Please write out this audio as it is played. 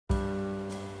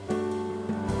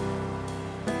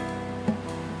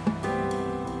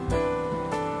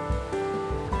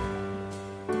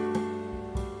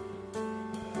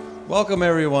Welcome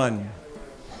everyone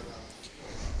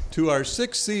to our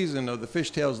 6th season of the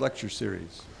Fishtails Lecture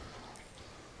Series.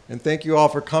 And thank you all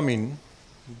for coming.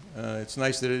 It's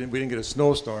nice that we didn't get a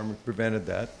snowstorm, it prevented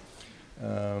that.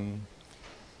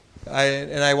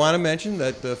 I want to mention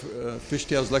that the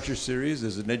Fishtails Lecture Series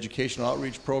is an educational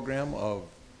outreach program of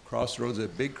Crossroads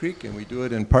at Big Creek, and we do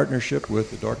it in partnership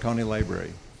with the Door County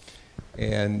Library.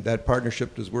 And that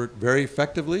partnership has worked very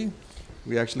effectively.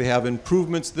 We actually have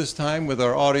improvements this time with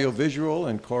our audio-visual,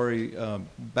 and Corey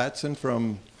Batson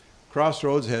from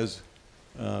Crossroads has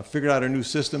figured out a new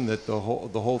system that the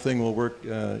whole thing will work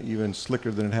even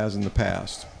slicker than it has in the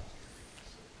past.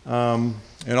 And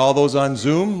all those on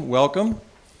Zoom, welcome.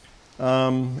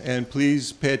 And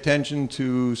please pay attention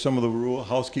to some of the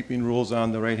housekeeping rules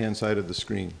on the right-hand side of the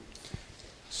screen.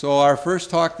 So our first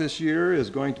talk this year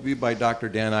is going to be by Dr.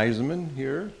 Dan Eisenman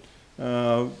here.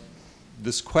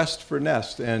 This quest for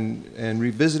nest and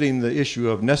revisiting the issue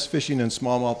of nest fishing and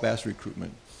smallmouth bass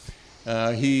recruitment.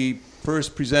 He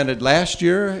first presented last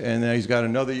year, and then he's got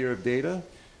another year of data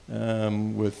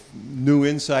with new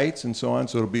insights and so on.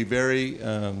 So it'll be very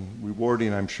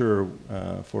rewarding, I'm sure,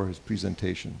 for his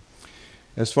presentation.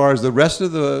 As far as the rest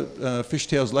of the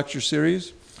Fishtails Lecture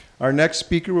Series, our next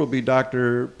speaker will be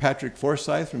Dr. Patrick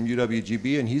Forsyth from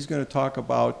UWGB, and he's going to talk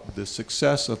about the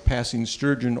success of passing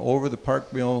sturgeon over the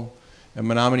Park Mill and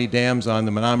Menominee dams on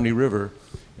the Menominee River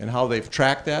and how they've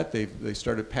tracked that. They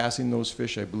started passing those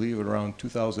fish, I believe, around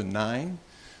 2009.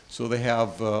 So they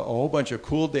have a whole bunch of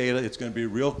cool data. It's going to be a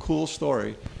real cool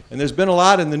story. And there's been a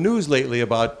lot in the news lately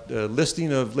about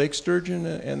listing of lake sturgeon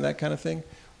and that kind of thing.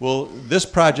 Well, this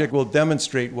project will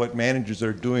demonstrate what managers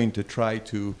are doing to try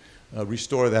to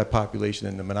restore that population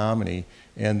in the Menominee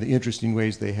and the interesting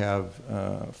ways they have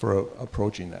for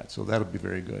approaching that. So that'll be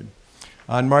very good.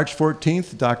 On March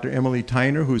 14th, Dr. Emily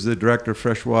Tyner, who's the Director of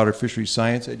Freshwater Fisheries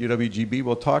Science at UWGB,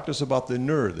 will talk to us about the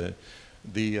NERR,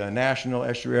 the National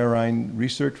Estuarine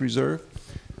Research Reserve.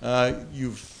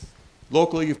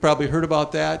 Locally, you've probably heard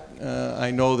about that.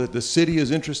 I know that the city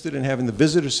is interested in having the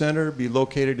visitor center be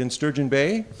located in Sturgeon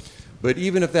Bay. But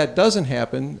even if that doesn't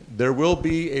happen, there will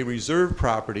be a reserve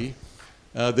property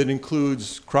that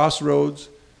includes Crossroads,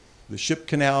 the Ship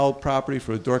Canal property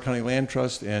for the Door County Land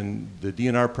Trust, and the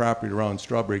DNR property around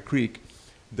Strawberry Creek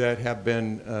that have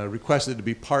been requested to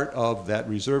be part of that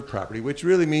reserve property, which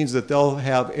really means that they'll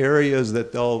have areas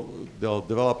that they'll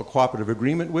develop a cooperative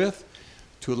agreement with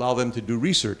to allow them to do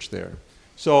research there.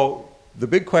 So the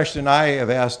big question I have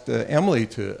asked Emily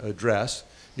to address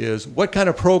is what kind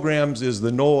of programs is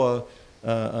the NOAA,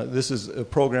 this is a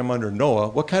program under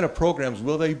NOAA, what kind of programs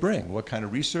will they bring? What kind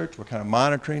of research, what kind of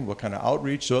monitoring, what kind of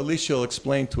outreach? So at least she'll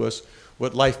explain to us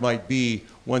what life might be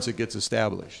once it gets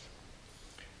established.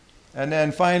 And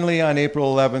then finally on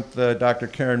April 11th, Dr.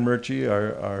 Karen Murchie,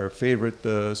 our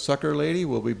favorite sucker lady,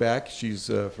 will be back. She's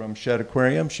from Shedd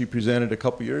Aquarium. She presented a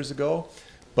couple years ago.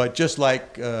 But just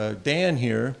like Dan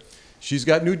here, she's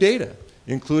got new data,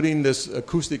 including this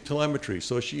acoustic telemetry.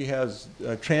 So she has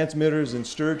transmitters in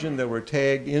sturgeon that were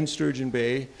tagged in Sturgeon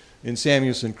Bay, in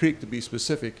Samuelson Creek to be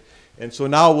specific. And so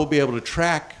now we'll be able to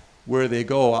track where they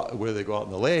go out in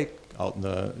the lake,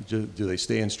 do they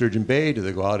stay in Sturgeon Bay, do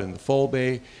they go out in the Full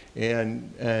Bay?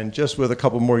 And just with a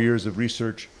couple more years of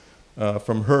research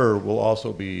from her will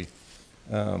also be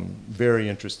very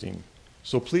interesting.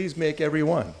 So please make every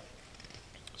one.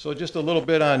 So just a little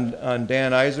bit on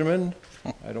Dan Eiserman.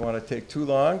 I don't want to take too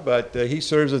long, but he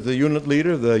serves as the unit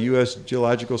leader of the U.S.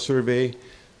 Geological Survey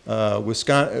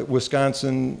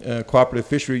Wisconsin Cooperative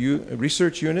Fishery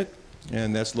Research Unit,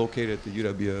 and that's located at the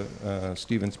UW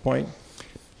Stevens Point.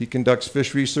 He conducts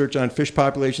fish research on fish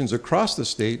populations across the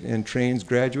state and trains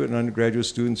graduate and undergraduate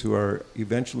students who are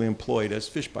eventually employed as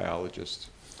fish biologists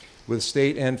with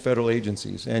state and federal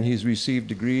agencies. And he's received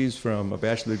degrees from a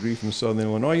bachelor degree from Southern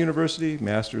Illinois University,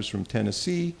 master's from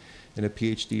Tennessee, and a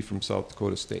PhD from South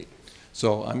Dakota State.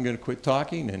 So I'm going to quit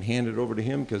talking and hand it over to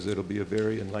him because it'll be a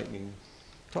very enlightening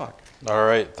talk. All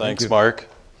right, thanks, Mark.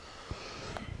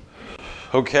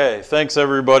 Okay, thanks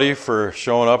everybody for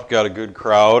showing up. Got a good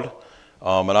crowd.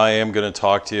 And I am going to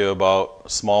talk to you about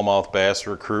smallmouth bass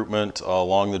recruitment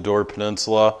along the Door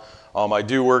Peninsula. I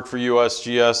do work for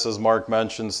USGS, as Mark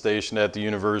mentioned, stationed at the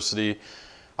university.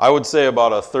 I would say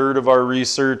about a third of our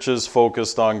research is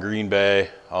focused on Green Bay.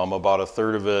 About a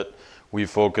third of it we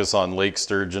focus on lake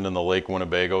sturgeon in the Lake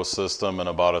Winnebago system, and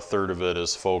about a third of it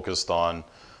is focused on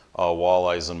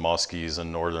walleyes and muskies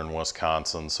in northern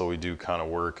Wisconsin. So we do kind of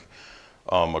work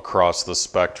across the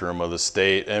spectrum of the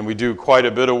state, and we do quite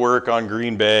a bit of work on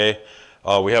Green Bay.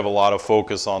 We have a lot of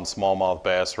focus on smallmouth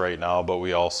bass right now, but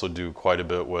we also do quite a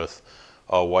bit with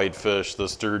whitefish, the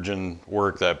sturgeon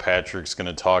work that Patrick's going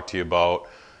to talk to you about.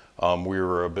 We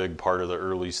were a big part of the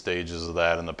early stages of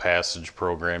that in the Passage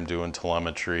program doing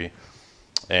telemetry.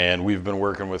 And we've been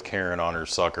working with Karen on her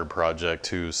sucker project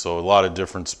too, so a lot of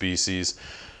different species.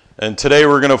 And today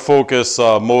we're going to focus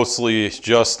mostly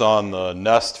just on the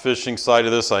nest fishing side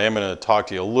of this. I am going to talk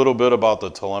to you a little bit about the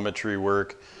telemetry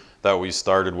work that we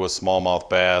started with smallmouth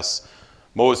bass.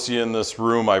 Most of you in this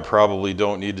room, I probably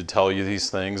don't need to tell you these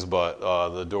things, but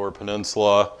the Door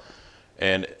Peninsula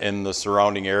and in the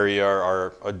surrounding area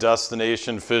are a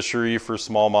destination fishery for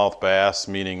smallmouth bass,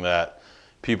 meaning that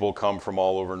people come from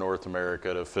all over North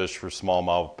America to fish for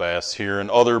smallmouth bass here and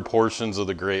other portions of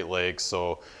the Great Lakes.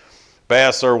 So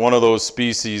bass are one of those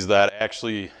species that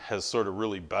actually has sort of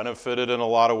really benefited in a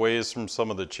lot of ways from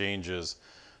some of the changes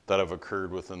that have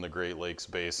occurred within the Great Lakes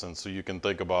Basin. So you can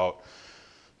think about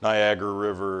Niagara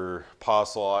River,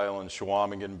 Apostle Island,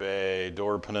 Chequamegon Bay,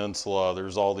 Door Peninsula.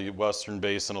 There's all the western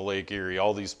basin of Lake Erie,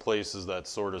 all these places that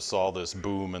sort of saw this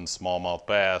boom in smallmouth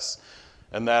bass.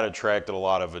 And that attracted a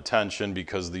lot of attention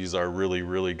because these are really,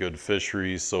 really good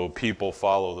fisheries. So people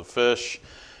follow the fish.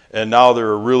 And now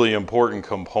they're a really important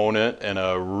component and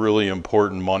a really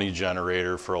important money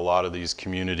generator for a lot of these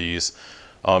communities.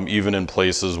 Even in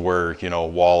places where, you know,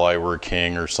 walleye were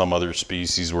king or some other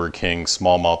species were king,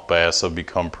 smallmouth bass have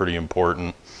become pretty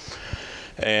important.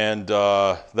 And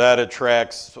that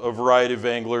attracts a variety of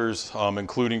anglers,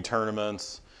 including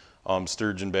tournaments.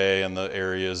 Sturgeon Bay and the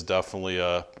area is definitely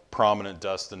a prominent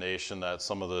destination that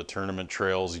some of the tournament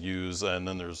trails use, and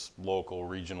then there's local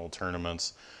regional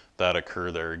tournaments that occur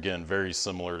there. Again, very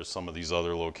similar to some of these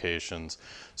other locations.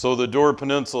 So the Door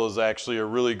Peninsula is actually a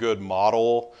really good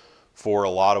model for a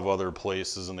lot of other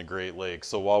places in the Great Lakes.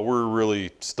 So while we're really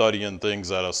studying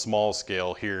things at a small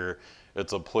scale here,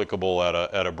 it's applicable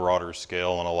at a broader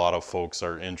scale, and a lot of folks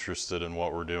are interested in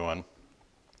what we're doing.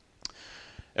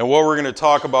 And what we're going to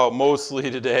talk about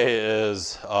mostly today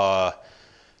is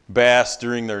bass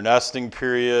during their nesting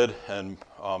period. And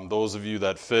those of you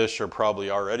that fish are probably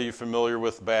already familiar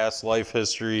with bass life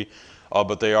history,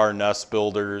 but they are nest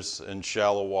builders in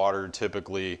shallow water.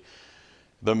 Typically,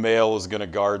 the male is going to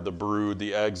guard the brood,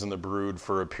 the eggs and the brood,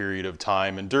 for a period of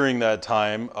time. And during that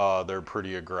time, they're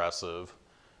pretty aggressive.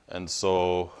 And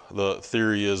so the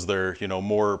theory is they're, you know,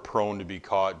 more prone to be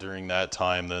caught during that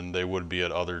time than they would be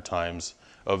at other times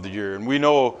of the year. And we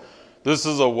know this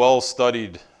is a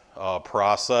well-studied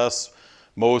process.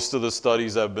 Most of the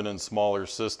studies have been in smaller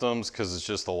systems because it's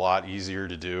just a lot easier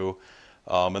to do.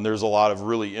 And there's a lot of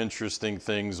really interesting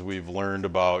things we've learned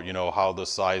about, you know, how the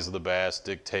size of the bass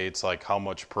dictates like how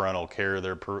much parental care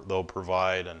they'll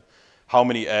provide, and how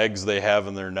many eggs they have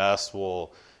in their nest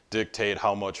will dictate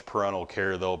how much parental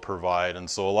care they'll provide. And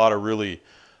so a lot of really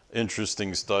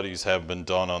interesting studies have been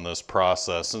done on this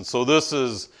process. And so this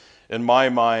is, in my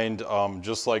mind,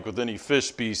 just like with any fish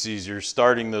species, you're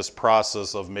starting this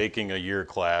process of making a year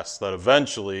class that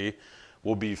eventually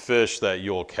will be fish that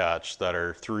you'll catch that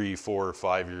are 3, 4,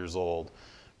 5 years old.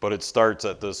 But it starts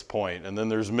at this point. And then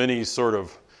there's many sort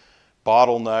of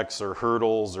bottlenecks or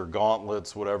hurdles or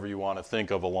gauntlets, whatever you want to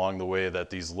think of, along the way that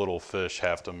these little fish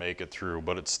have to make it through.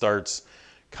 But it starts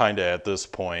kind of at this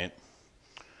point.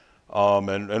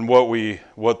 And what we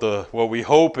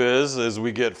hope is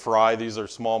we get fry. These are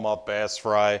smallmouth bass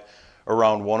fry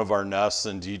around one of our nests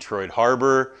in Detroit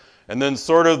Harbor. And then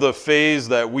sort of the phase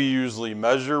that we usually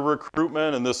measure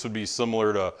recruitment, and this would be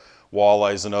similar to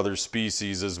walleyes and other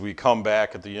species, is we come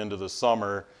back at the end of the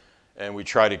summer and we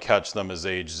try to catch them as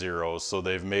age 0. So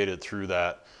they've made it through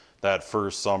that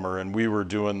first summer. And we were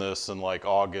doing this in like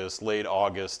August, late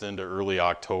August into early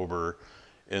October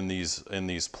in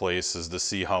these places to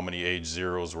see how many age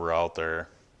 0s were out there.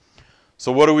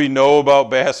 So what do we know about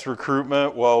bass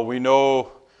recruitment? Well, we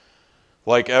know,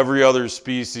 like every other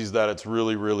species, that it's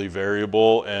really, really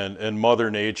variable, and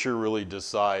Mother Nature really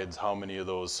decides how many of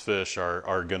those fish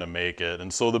are going to make it.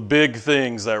 And so the big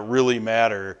things that really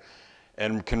matter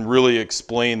and can really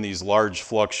explain these large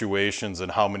fluctuations in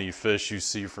how many fish you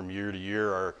see from year to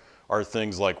year are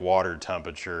things like water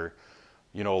temperature.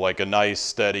 You know, like a nice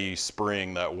steady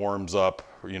spring that warms up,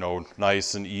 you know,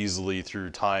 nice and easily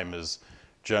through time is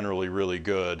generally really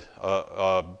good.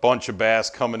 A bunch of bass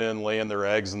coming in, laying their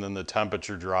eggs, and then the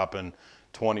temperature dropping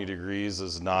 20 degrees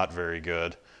is not very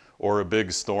good. Or a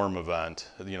big storm event,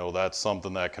 you know, that's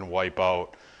something that can wipe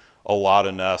out a lot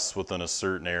of nests within a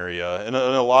certain area. And in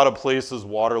a lot of places,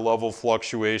 water level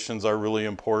fluctuations are really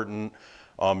important.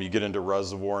 You get into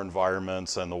reservoir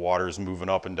environments and the water's moving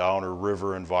up and down, or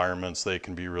river environments, they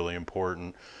can be really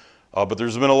important. But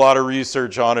there's been a lot of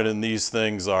research on it, and these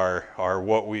things are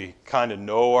what we kind of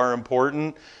know are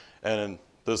important. And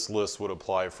this list would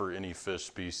apply for any fish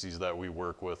species that we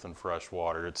work with in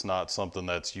freshwater. It's not something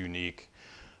that's unique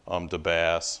to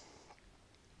bass.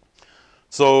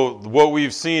 So what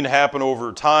we've seen happen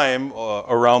over time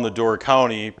around the Door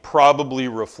County probably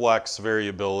reflects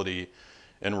variability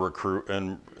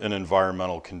in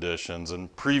environmental conditions.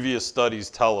 And previous studies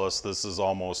tell us this is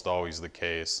almost always the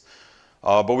case.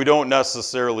 But we don't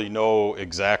necessarily know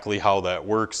exactly how that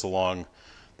works along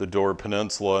the Door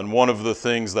Peninsula. And one of the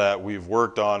things that we've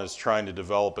worked on is trying to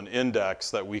develop an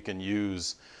index that we can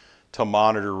use to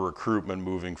monitor recruitment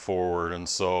moving forward. And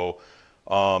so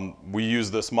we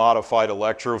use this modified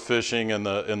electrofishing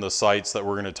in the sites that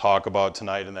we're going to talk about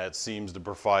tonight, and that seems to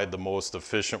provide the most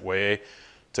efficient way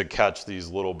to catch these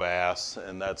little bass.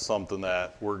 And that's something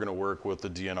that we're going to work with the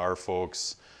DNR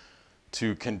folks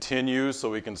to continue,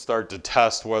 so we can start to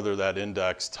test whether that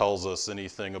index tells us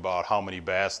anything about how many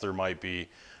bass there might be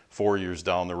 4 years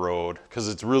down the road. Because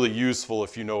it's really useful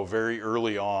if you know very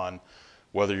early on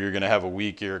whether you're going to have a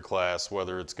weak year class,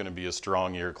 whether it's going to be a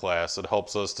strong year class. It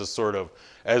helps us to sort of,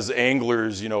 as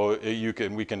anglers, you know,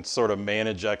 we can sort of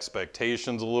manage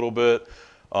expectations a little bit,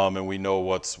 and we know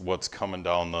what's coming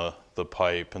down the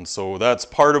pipe. And so that's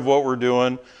part of what we're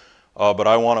doing, but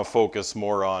I want to focus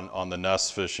more on the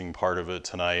nest fishing part of it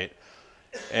tonight.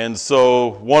 And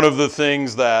so one of the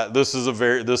things that this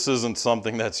isn't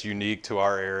something that's unique to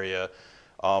our area.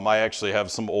 I actually have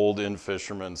some old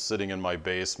fishermen sitting in my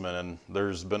basement, and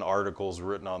there's been articles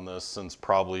written on this since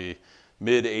probably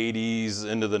mid-'80s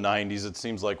into the '90s. It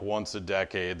seems like once a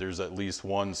decade there's at least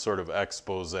one sort of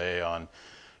expose on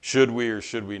should we or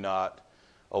should we not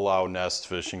allow nest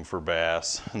fishing for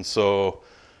bass. And so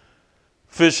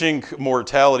fishing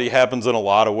mortality happens in a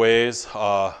lot of ways.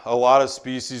 A lot of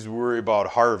species worry about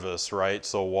harvest, right?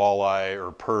 So walleye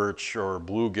or perch or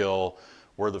bluegill,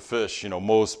 where the fish, you know,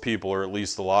 most people, or at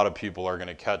least a lot of people, are going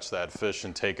to catch that fish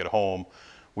and take it home.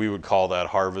 We would call that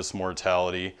harvest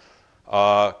mortality.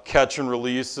 Catch and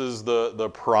release is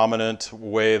the prominent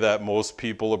way that most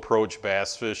people approach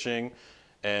bass fishing.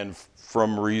 And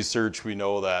from research, we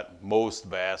know that most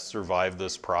bass survive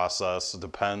this process. It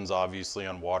depends, obviously,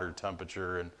 on water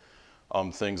temperature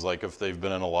and things like if they've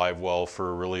been in a live well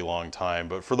for a really long time.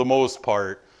 But for the most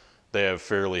part, they have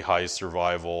fairly high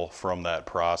survival from that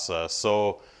process.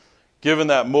 So given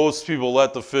that most people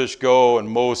let the fish go and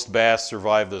most bass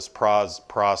survive this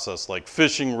process, like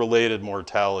fishing-related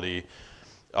mortality,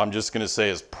 I'm just going to say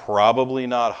is probably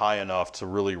not high enough to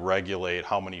really regulate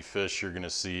how many fish you're going to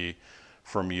see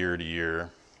from year to year.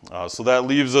 So that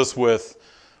leaves us with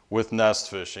nest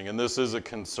fishing, and this is a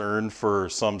concern for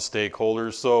some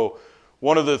stakeholders. So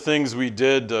one of the things we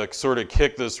did to sort of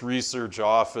kick this research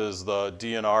off is the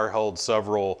DNR held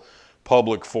several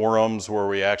public forums where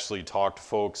we actually talked to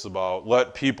folks about,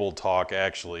 let people talk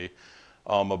actually,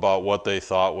 about what they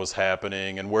thought was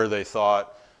happening and where they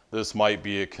thought this might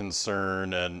be a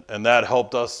concern. And that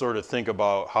helped us sort of think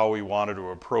about how we wanted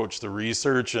to approach the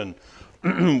research and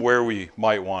where we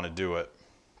might want to do it.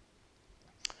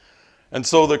 And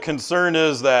so the concern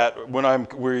is that when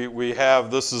we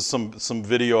have, this is some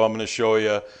video I'm going to show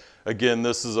you. Again,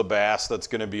 this is a bass that's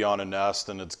going to be on a nest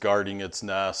and it's guarding its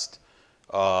nest.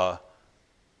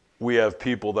 We have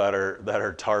people that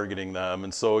are targeting them,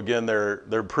 and so again,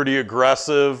 they're pretty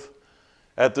aggressive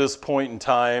at this point in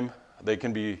time. They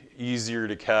can be easier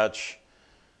to catch,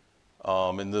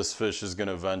 and this fish is going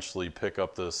to eventually pick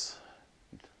up this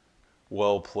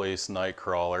well-placed night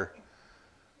crawler.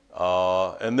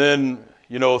 And then,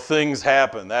 you know, things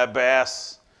happen. That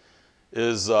bass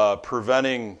is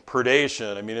preventing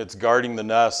predation. I mean, it's guarding the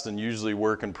nest and usually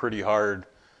working pretty hard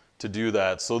to do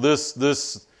that. So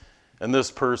this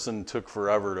person took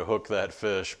forever to hook that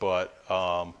fish, but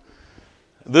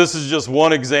this is just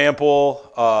one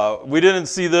example. We didn't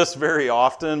see this very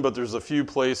often, but there's a few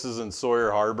places in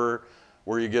Sawyer Harbor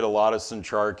where you get a lot of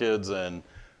cincharchids, and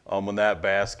when that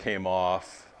bass came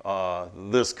off,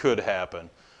 this could happen.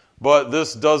 But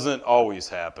this doesn't always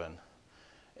happen,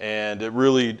 and it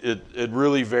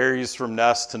really varies from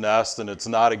nest to nest, and it's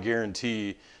not a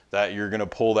guarantee that you're going to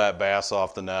pull that bass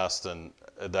off the nest and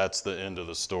that's the end of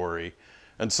the story.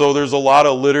 And so there's a lot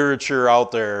of literature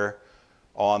out there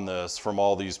on this from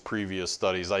all these previous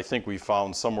studies. I think we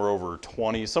found somewhere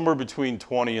between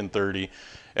 20 and 30.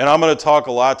 And I'm going to talk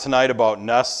a lot tonight about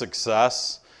nest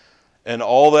success, and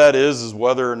all that is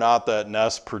whether or not that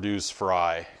nest produced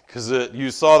fry. Because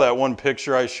you saw that one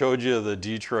picture I showed you of the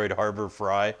Detroit Harbor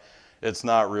fry. It's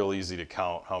not real easy to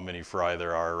count how many fry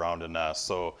there are around a nest.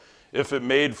 So if it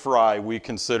made fry, we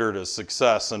consider it a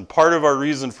success. And part of our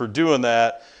reason for doing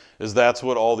that is that's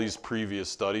what all these previous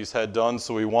studies had done.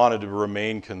 So we wanted to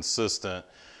remain consistent.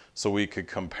 so we could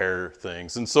compare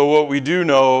things. And so what we do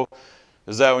know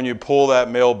is that when you pull that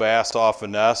male bass off a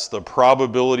nest, the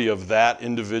probability of that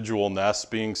individual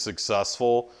nest being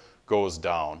successful goes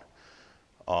down.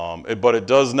 But it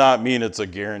does not mean it's a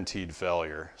guaranteed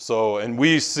failure. So, and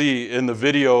we see in the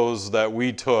videos that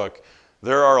we took,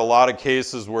 there are a lot of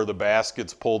cases where the bass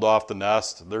gets pulled off the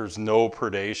nest, there's no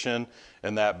predation,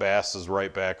 and that bass is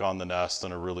right back on the nest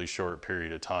in a really short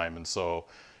period of time. And so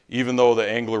even though the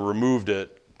angler removed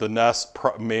it, the nest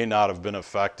may not have been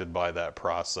affected by that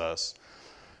process.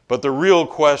 But the real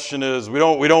question is, we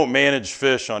don't manage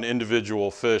fish on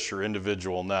individual fish or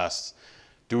individual nests.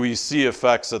 Do we see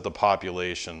effects at the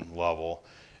population level?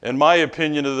 And my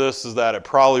opinion of this is that it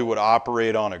probably would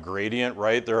operate on a gradient,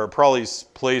 right? There are probably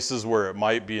places where it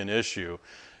might be an issue.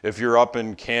 If you're up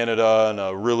in Canada in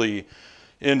a really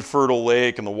infertile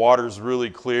lake and the water's really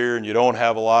clear and you don't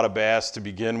have a lot of bass to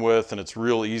begin with and it's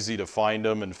real easy to find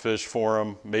them and fish for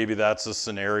them, maybe that's a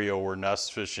scenario where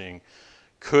nest fishing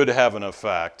could have an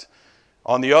effect.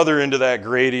 On the other end of that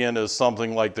gradient is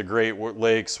something like the Great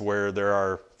Lakes, where there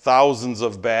are thousands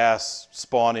of bass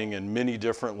spawning in many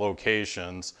different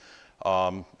locations,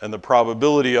 and the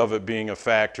probability of it being a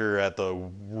factor at the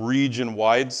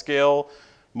region-wide scale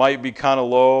might be kind of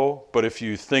low, but if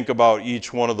you think about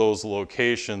each one of those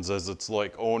locations as its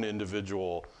like own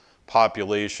individual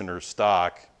population or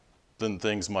stock, then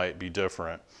things might be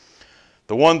different.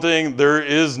 The one thing, there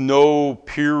is no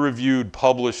peer-reviewed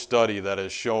published study that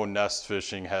has shown nest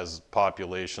fishing has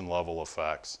population level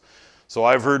effects. So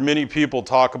I've heard many people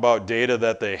talk about data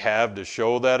that they have to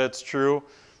show that it's true,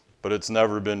 but it's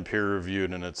never been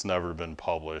peer-reviewed and it's never been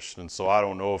published. And so I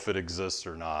don't know if it exists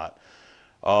or not.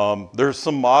 There's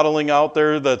some modeling out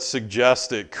there that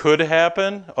suggests it could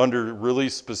happen under really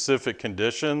specific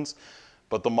conditions,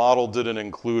 but the model didn't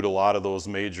include a lot of those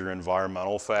major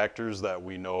environmental factors that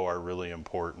we know are really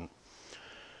important.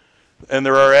 And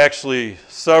there are actually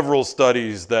several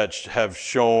studies that have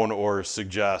shown or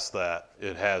suggest that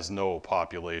it has no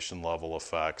population level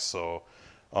effects. So,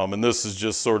 and this is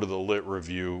just sort of the lit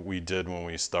review we did when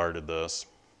we started this.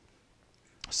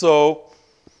 So,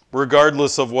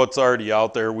 regardless of what's already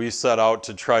out there, we set out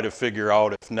to try to figure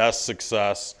out if nest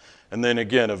success, and then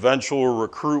again, eventual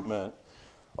recruitment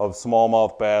of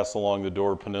smallmouth bass along the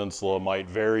Door Peninsula might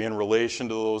vary in relation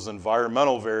to those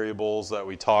environmental variables that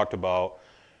we talked about,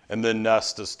 and then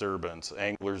nest disturbance,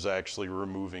 anglers actually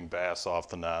removing bass off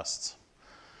the nests.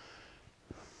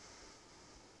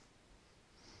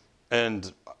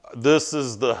 And this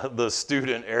is the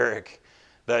student, Eric,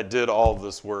 that did all of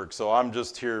this work. So I'm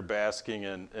just here basking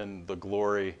in the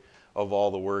glory of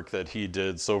all the work that he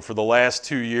did. So for the last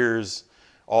 2 years,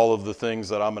 all of the things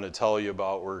that I'm going to tell you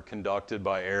about were conducted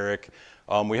by Eric.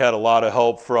 We had a lot of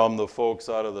help from the folks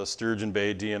out of the Sturgeon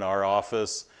Bay DNR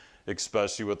office,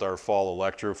 especially with our fall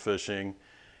electrofishing.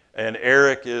 And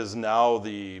Eric is now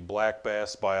the black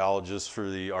bass biologist for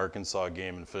the Arkansas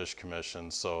Game and Fish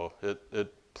Commission. So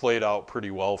it played out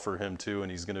pretty well for him too,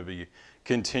 and he's going to be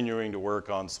continuing to work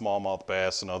on smallmouth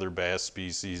bass and other bass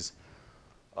species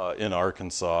in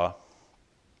Arkansas.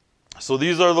 So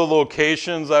these are the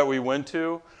locations that we went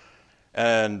to,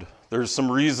 and there's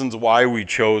some reasons why we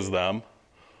chose them.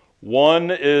 One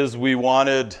is we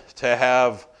wanted to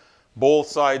have both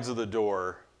sides of the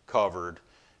door covered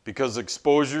because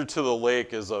exposure to the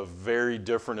lake is a very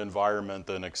different environment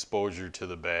than exposure to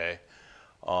the bay.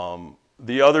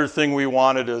 The other thing we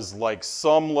wanted is like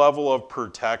some level of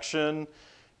protection,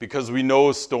 because we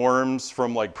know storms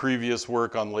from like previous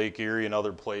work on Lake Erie and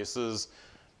other places,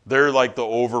 they're like the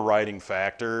overriding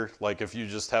factor. Like if you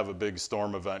just have a big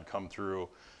storm event come through,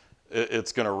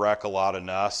 it's going to wreck a lot of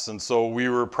nests. And so we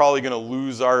were probably going to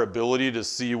lose our ability to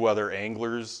see whether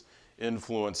anglers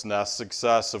influence nest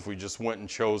success if we just went and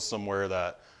chose somewhere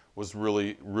that was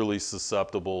really, really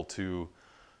susceptible to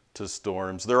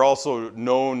storms. There are also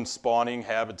known spawning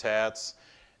habitats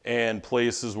and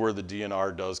places where the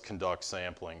DNR does conduct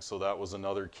sampling. So that was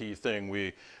another key thing.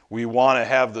 We want to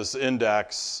have this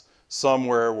index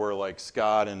somewhere where like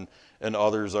Scott and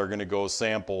others are going to go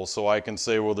sample. So I can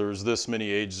say, well, there's this many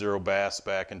age 0 bass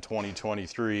back in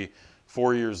 2023.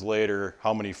 4 years later,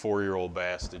 how many 4-year-old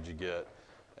bass did you get?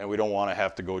 And we don't want to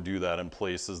have to go do that in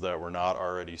places that we're not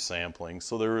already sampling.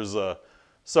 So there was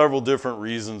several different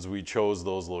reasons we chose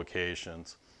those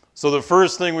locations. So the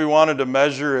first thing we wanted to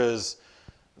measure is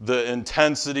the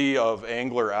intensity of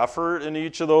angler effort in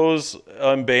each of those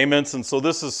embayments. And so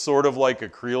this is sort of like a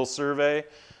creel survey,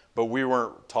 but we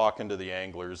weren't talking to the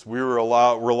anglers. We were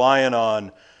relying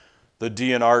on the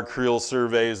DNR creel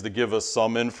surveys to give us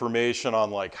some information on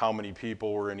like how many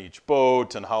people were in each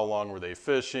boat and how long were they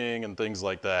fishing and things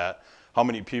like that. how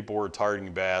many people were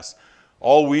targeting bass.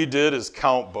 All we did is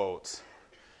count boats.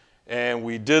 And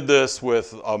we did this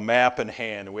with a map in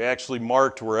hand. We actually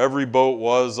marked where every boat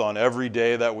was on every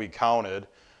day that we counted,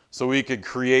 so we could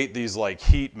create these like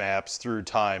heat maps through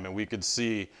time, and we could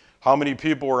see how many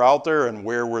people were out there and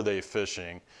where were they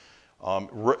fishing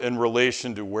in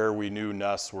relation to where we knew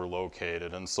nests were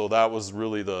located. And so that was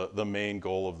really the main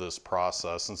goal of this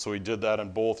process. And so we did that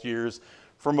in both years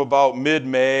from about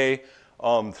mid-May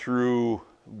through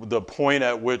the point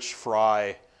at which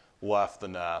fry left the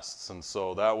nests. And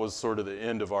so that was sort of the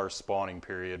end of our spawning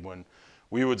period. When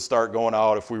we would start going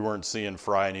out, if we weren't seeing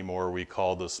fry anymore, we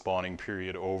called the spawning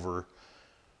period over.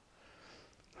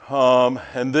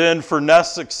 And then for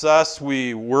nest success,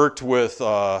 we worked with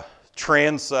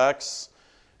transects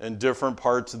in different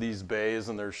parts of these bays,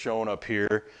 and they're shown up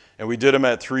here. And we did them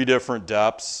at 3 different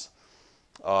depths,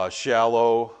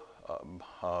 shallow,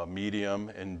 medium,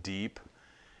 and deep.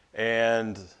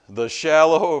 And the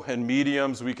shallow and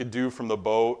mediums we could do from the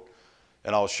boat,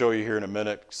 and I'll show you here in a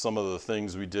minute some of the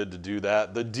things we did to do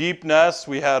that. The deep nest,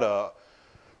 we had a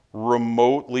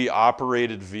remotely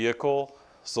operated vehicle,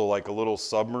 so like a little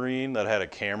submarine that had a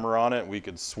camera on it. We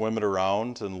could swim it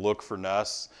around and look for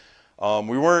nests.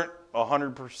 We weren't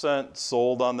 100%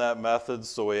 sold on that method,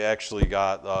 so we actually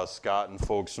got Scott and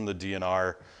folks from the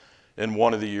DNR in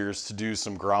one of the years to do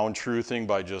some ground truthing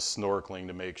by just snorkeling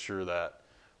to make sure that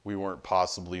we weren't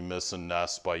possibly missing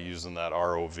nests by using that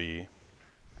ROV.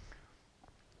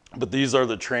 But these are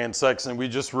the transects, and we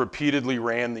just repeatedly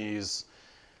ran these,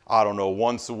 I don't know,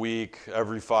 once a week,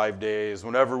 every 5 days,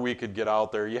 whenever we could get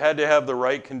out there. You had to have the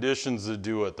right conditions to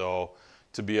do it, though,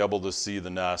 to be able to see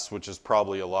the nests, which is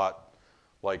probably a lot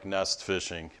like nest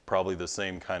fishing, probably the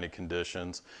same kind of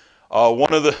conditions.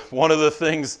 One of the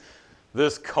things,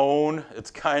 this cone, it's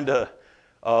kind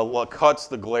of cuts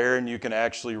the glare, and you can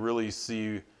actually really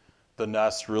see the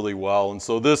nest really well. And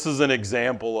so this is an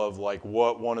example of like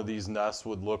what one of these nests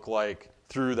would look like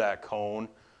through that cone.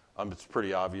 It's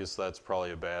pretty obvious that's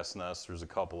probably a bass nest. There's a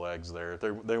couple eggs there.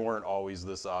 They weren't always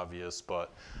this obvious,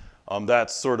 but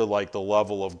that's sort of like the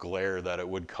level of glare that it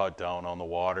would cut down on the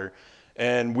water.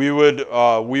 And we would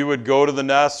go to the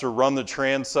nest or run the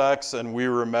transects, and we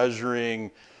were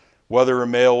measuring whether a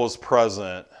male was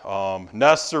present.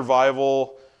 Nest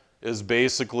survival is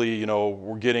basically, you know,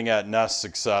 we're getting at nest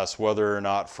success, whether or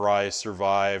not fry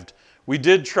survived. We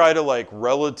did try to like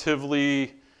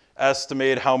relatively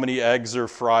estimate how many eggs or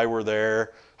fry were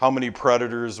there, how many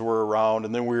predators were around,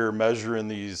 and then we were measuring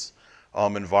these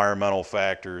environmental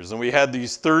factors. And we had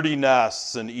these 30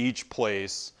 nests in each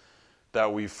place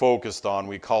that we focused on.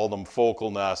 We called them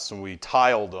focal nests, and we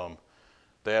tiled them.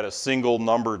 They had a single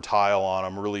numbered tile on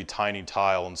them, really tiny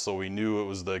tile, and so we knew it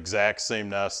was the exact same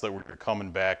nest that we were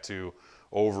coming back to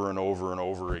over and over and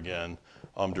over again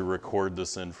to record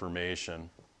this information.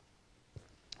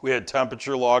 We had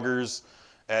temperature loggers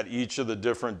at each of the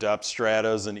different depth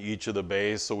stratas in each of the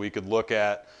bays, so we could look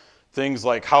at things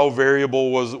like how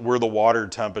variable were the water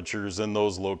temperatures in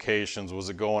those locations. Was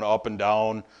it going up and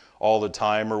down all the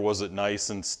time, or was it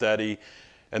nice and steady?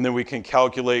 And then we can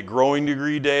calculate growing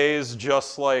degree days,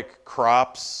 just like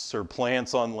crops or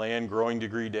plants on land. Growing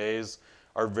degree days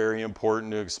are very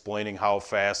important to explaining how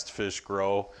fast fish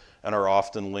grow and are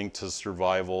often linked to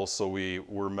survival, so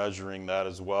we're measuring that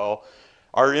as well.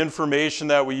 Our information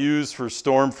that we use for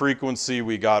storm frequency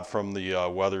we got from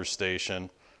the weather station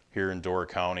here in Door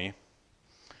County.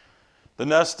 The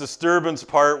nest disturbance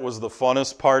part was the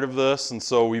funnest part of this, and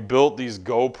so we built these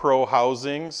GoPro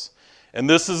housings. And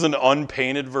this is an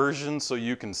unpainted version, so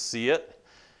you can see it.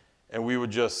 And we would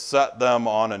just set them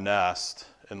on a nest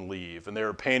and leave. And they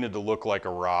were painted to look like a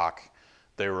rock.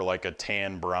 They were like a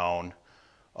tan brown.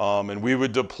 And we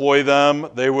would deploy them.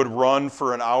 They would run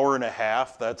for an hour and a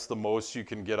half. That's the most you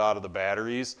can get out of the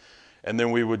batteries. And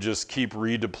then we would just keep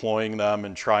redeploying them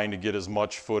and trying to get as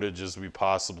much footage as we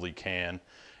possibly can.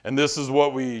 And this is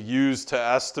what we use to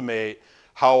estimate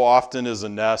how often is a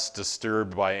nest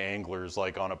disturbed by anglers,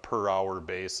 like on a per hour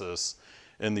basis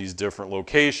in these different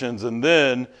locations. And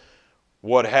then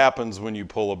what happens when you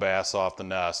pull a bass off the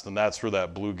nest. And that's where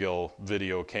that bluegill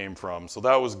video came from. So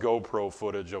that was GoPro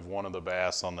footage of one of the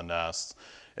bass on the nest.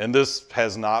 And this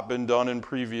has not been done in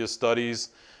previous studies,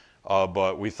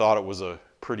 but we thought it was a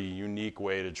pretty unique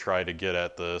way to try to get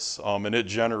at this. And it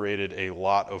generated a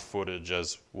lot of footage,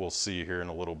 as we'll see here in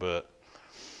a little bit.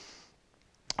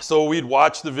 So we'd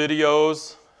watch the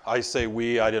videos. I say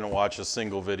we, I didn't watch a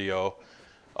single video.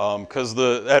 Because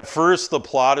at first the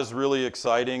plot is really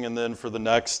exciting, and then for the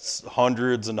next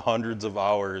hundreds and hundreds of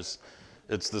hours,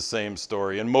 it's the same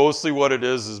story. And mostly what it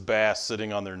is bass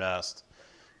sitting on their nest.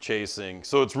 chasing.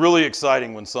 So it's really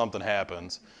exciting when something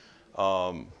happens.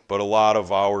 But a lot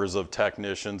of hours of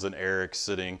technicians and Eric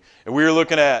sitting. And we were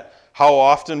looking at how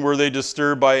often were they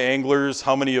disturbed by anglers,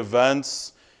 how many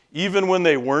events. Even when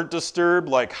they weren't disturbed,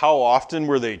 like how often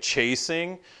were they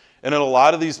chasing? And in a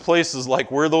lot of these places,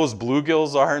 like where those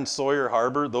bluegills are in Sawyer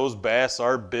Harbor, those bass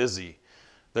are busy.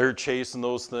 They're chasing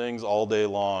those things all day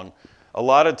long. A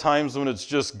lot of times when it's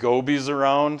just gobies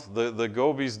around, the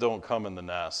gobies don't come in the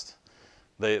nest.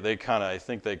 They kind of, I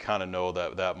think they kind of know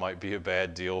that that might be a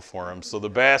bad deal for them. So the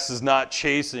bass is not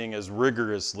chasing as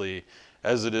rigorously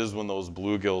as it is when those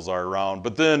bluegills are around.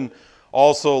 But then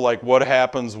also like what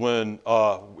happens when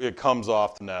it comes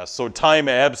off the nest. So time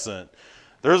absent.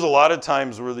 There's a lot of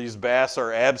times where these bass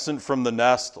are absent from the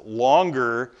nest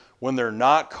longer when they're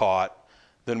not caught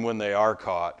than when they are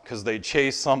caught, because they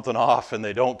chase something off and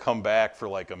they don't come back for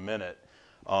like a minute.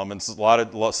 And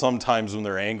sometimes when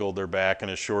they're angled, they're back in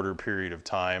a shorter period of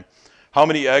time. How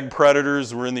many egg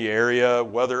predators were in the area?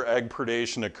 Whether egg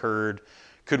predation occurred?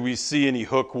 Could we see any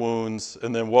hook wounds?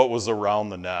 And then what was around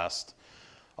the nest?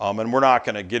 And we're not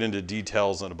going to get into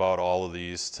details about all of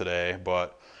these today,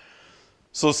 but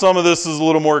so some of this is a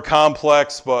little more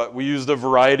complex, but we used a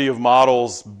variety of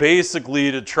models basically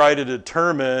to try to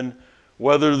determine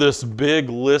whether this big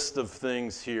list of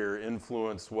things here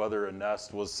influenced whether a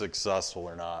nest was successful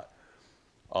or not.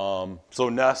 So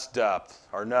nest depth.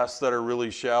 Are nests that are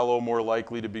really shallow more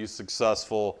likely to be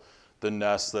successful than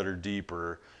nests that are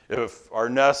deeper? If our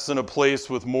nests in a place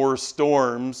with more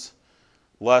storms,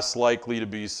 less likely to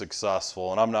be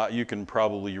successful. And you can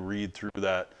probably read through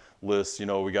that list. You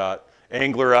know, we got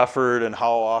angler effort and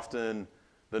how often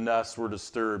the nests were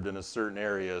disturbed in a certain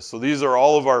area. So these are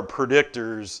all of our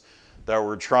predictors that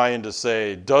we're trying to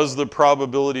say, does the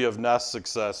probability of nest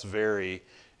success vary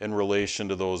in relation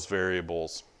to those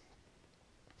variables?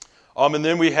 And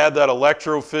then we had that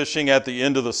electrofishing at the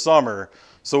end of the summer.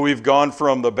 So we've gone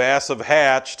from the bass have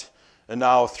hatched, and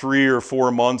now 3 or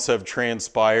 4 months have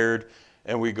transpired,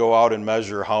 and we go out and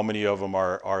measure how many of them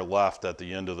are left at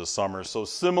the end of the summer. So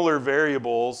similar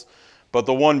variables, but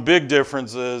the one big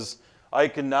difference is I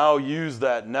can now use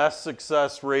that nest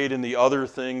success rate and the other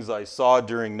things I saw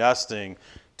during nesting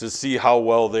to see how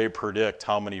well they predict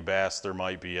how many bass there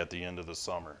might be at the end of the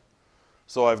summer.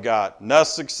 So I've got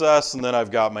nest success, and then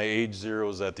I've got my age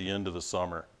zeros at the end of the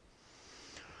summer.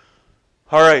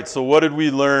 All right, so what did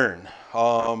we learn?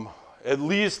 At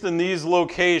least in these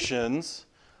locations,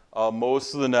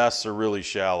 most of the nests are really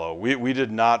shallow. We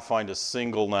did not find a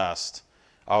single nest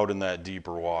out in that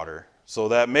deeper water. So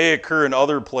that may occur in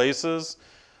other places.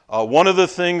 One of the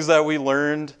things that we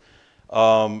learned,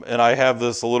 and I have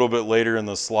this a little bit later in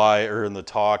the slide or in the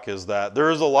talk, is that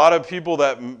there's a lot of people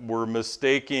that were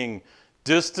mistaking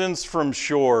distance from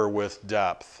shore with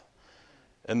depth.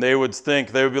 And they would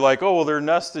be like, oh, well, they're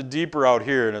nested deeper out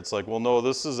here. And it's like, well, no,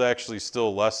 this is actually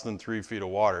still less than 3 feet of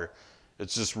water.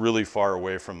 It's just really far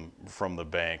away from the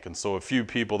bank. And so a few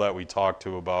people that we talked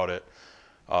to about it,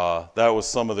 that was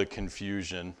some of the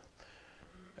confusion.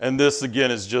 And this,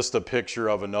 again, is just a picture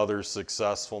of another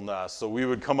successful nest. So we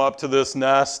would come up to this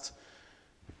nest,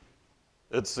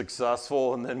 it's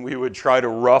successful, and then we would try to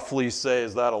roughly say,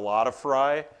 is that a lot of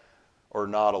fry or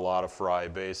not a lot of fry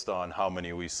based on how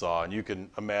many we saw? And you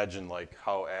can imagine like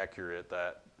how accurate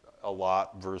that a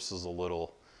lot versus a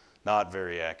little, not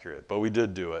very accurate, but we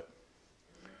did do it.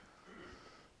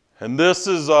 And this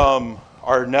is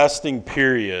our nesting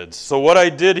periods. So what I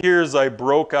did here is I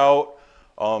broke out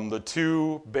the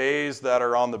 2 bays that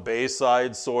are on the bay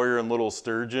side, Sawyer and Little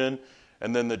Sturgeon,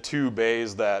 and then the 2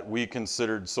 bays that we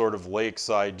considered sort of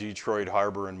lakeside, Detroit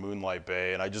Harbor and Moonlight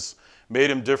Bay. And I just made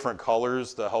them different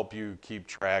colors to help you keep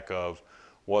track of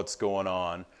what's going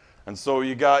on. And so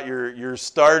you got your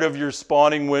start of your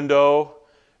spawning window,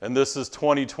 and this is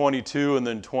 2022 and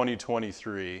then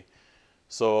 2023.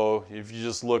 So if you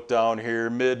just look down here,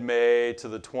 mid-May to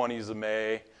the 20s of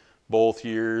May, both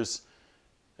years,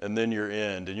 and then your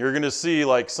end. And you're going to see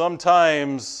like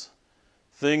sometimes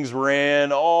things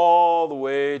ran all the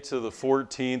way to the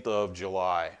 14th of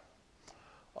July.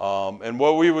 And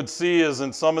what we would see is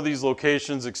in some of these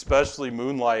locations, especially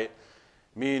Moonlight,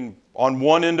 I mean, on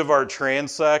one end of our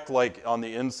transect, like on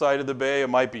the inside of the bay, it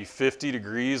might be 50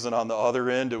 degrees, and on the other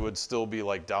end, it would still be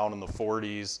like down in the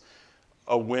 40s.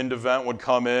 A wind event would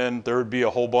come in, there would be a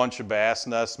whole bunch of bass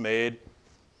nests made,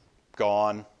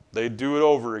 gone. They'd do it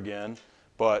over again,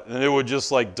 but and it would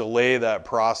just like delay that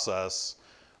process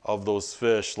of those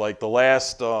fish. Like the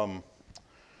last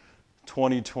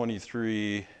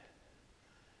 2023,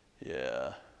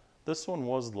 yeah, this one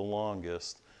was the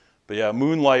longest. But yeah,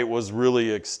 Moonlight was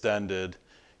really extended.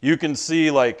 You can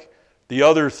see like The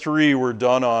other 3 were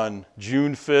done on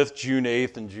June 5th, June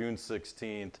 8th, and June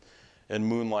 16th. And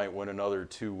Moonlight went another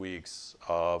 2 weeks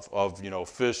of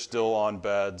fish still on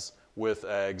beds with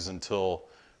eggs until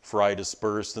fry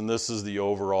dispersed. And this is the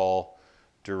overall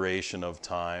duration of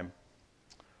time.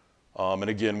 And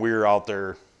again, we were out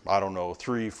there, I don't know,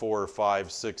 3, 4, 5,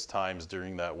 6 times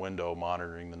during that window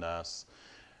monitoring the nests.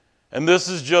 And this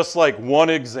is just like one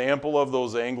example of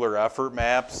those angler effort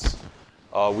maps.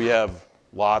 We have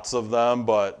lots of them,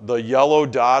 but the yellow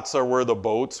dots are where the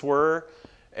boats were,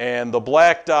 and the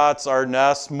black dots are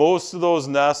nests. Most of those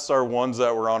nests are ones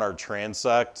that were on our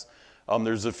transect.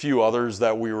 There's a few others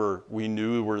that we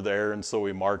knew were there, and so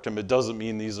we marked them. It doesn't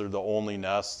mean these are the only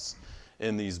nests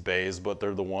in these bays, but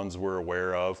they're the ones we're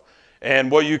aware of. And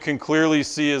what you can clearly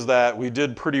see is that we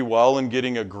did pretty well in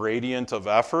getting a gradient of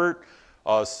effort.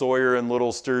 Sawyer and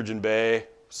Little Sturgeon Bay,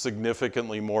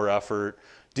 significantly more effort.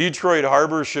 Detroit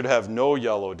Harbor should have no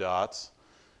yellow dots,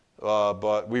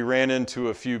 but we ran into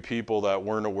a few people that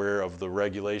weren't aware of the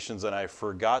regulations, and I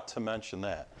forgot to mention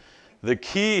that. The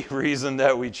key reason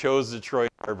that we chose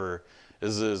Detroit Harbor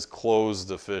is closed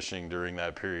to fishing during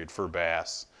that period for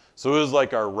bass. So it was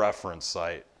like our reference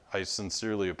site. I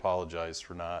sincerely apologize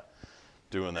for not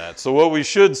doing that. So what we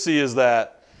should see is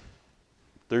that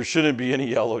there shouldn't be any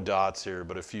yellow dots here,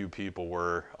 but a few people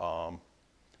were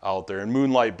out there. In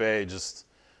Moonlight Bay, just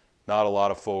not a lot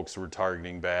of folks were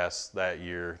targeting bass that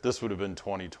year. This would have been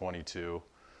 2022.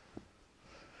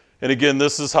 And again,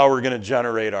 this is how we're going to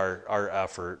generate our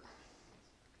effort.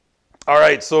 All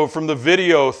right, so from the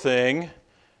video thing,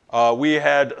 we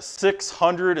had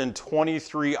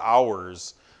 623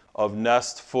 hours of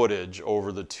nest footage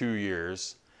over the 2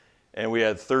 years, and we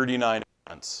had 39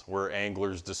 events where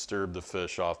anglers disturbed the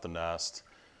fish off the nest.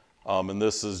 And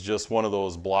this is just one of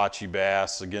those blotchy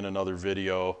bass. Again, another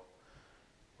video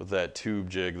with that tube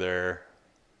jig there.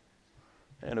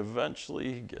 And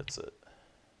eventually he gets it.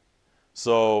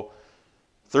 So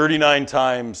 39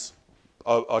 times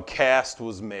a cast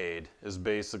was made is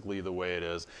basically the way it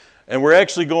is. And we're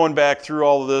actually going back through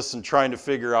all of this and trying to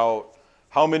figure out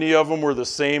how many of them were the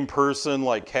same person,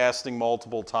 like casting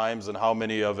multiple times, and how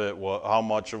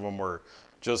much of them were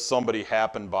just somebody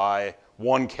happened by,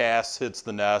 one cast hits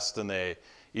the nest and they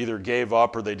either gave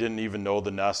up or they didn't even know the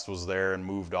nest was there and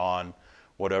moved on,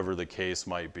 whatever the case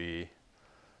might be.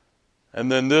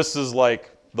 And then this is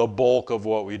like the bulk of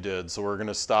what we did. So we're going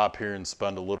to stop here and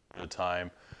spend a little bit of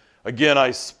time. Again, I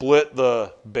split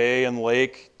the bay and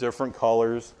lake different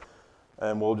colors,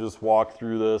 and we'll just walk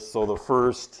through this. So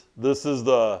this is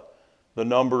the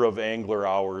number of angler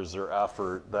hours or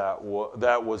effort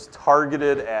that was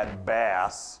targeted at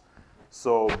bass.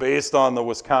 So based on the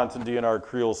Wisconsin DNR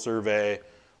Creel survey,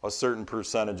 a certain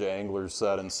percentage of anglers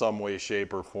said in some way,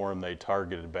 shape, or form they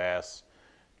targeted bass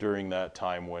during that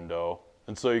time window.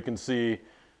 And so you can see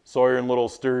Sawyer and Little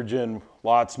Sturgeon,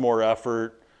 lots more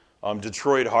effort.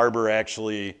 Detroit Harbor,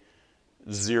 actually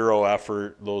zero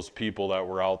effort. Those people that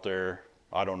were out there,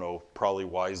 I don't know, probably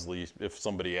wisely, if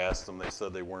somebody asked them, they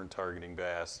said they weren't targeting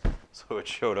bass. So it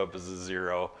showed up as a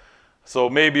 0. So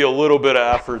maybe a little bit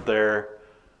of effort there,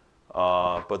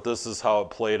 but this is how it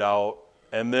played out.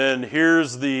 And then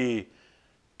here's the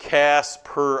cast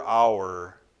per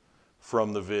hour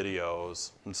from the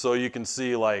videos. And so you can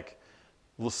see like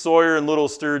Sawyer and Little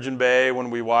Sturgeon Bay, when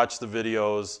we watch the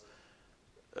videos,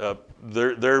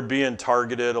 they're being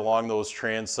targeted along those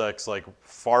transects like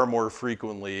far more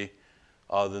frequently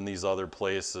than these other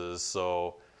places.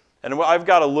 So, and I've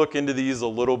got to look into these a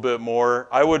little bit more.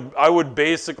 I would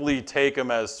basically take them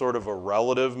as sort of a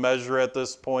relative measure at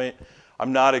this point.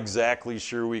 I'm not exactly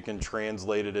sure we can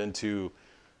translate it into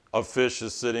a fish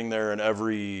is sitting there and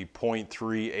every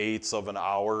 0.38 of an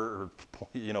hour,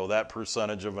 or that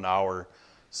percentage of an hour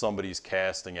somebody's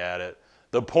casting at it.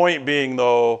 The point being,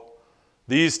 though,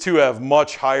 these two have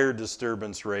much higher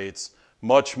disturbance rates,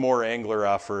 much more angler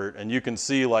effort, and you can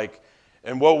see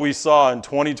and what we saw in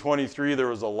 2023, there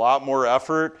was a lot more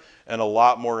effort and a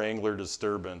lot more angler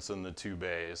disturbance in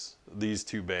these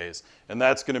two bays. And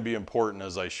that's going to be important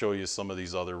as I show you some of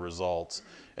these other results.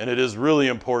 And it is really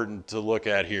important to look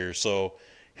at here. So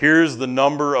here's the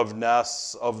number of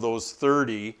nests of those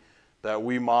 30 that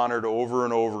we monitored over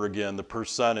and over again, the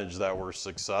percentage that were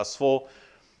successful.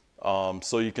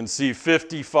 So you can see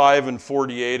 55 and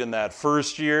 48 in that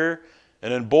first year.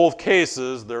 And in both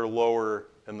cases, they're lower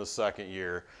in the second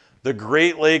year. The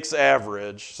Great Lakes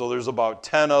average, so there's about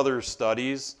 10 other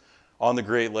studies on the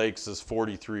Great Lakes, is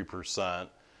 43%.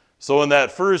 So in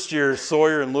that first year,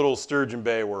 Sawyer and Little Sturgeon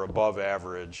Bay were above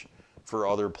average for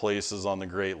other places on the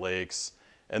Great Lakes.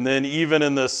 And then even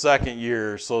in the second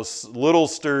year, so Little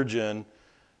Sturgeon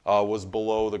was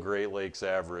below the Great Lakes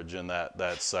average in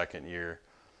that second year.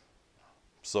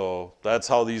 So that's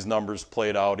how these numbers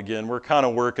played out. Again, we're kind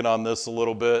of working on this a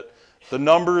little bit. The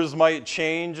numbers might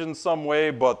change in some way,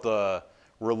 but the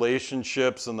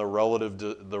relationships and the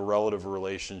relative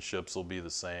relationships will be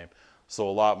the same. So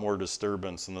a lot more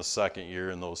disturbance in the second year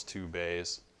in those two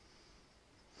bays.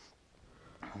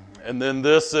 And then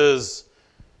this is,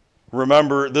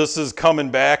 remember, this is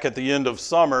coming back at the end of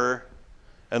summer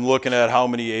and looking at how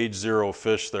many age 0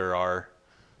 fish there are.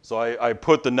 So I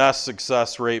put the nest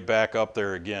success rate back up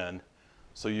there again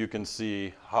so you can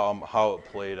see how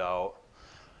it played out.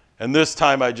 And this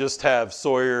time I just have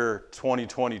Sawyer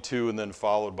 2022 and then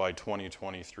followed by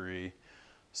 2023.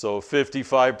 So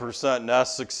 55%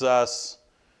 nest success,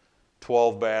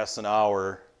 12 bass an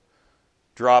hour.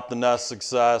 Drop the nest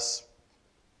success,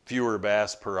 fewer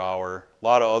bass per hour. A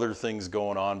lot of other things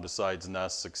going on besides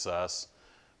nest success.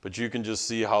 But you can just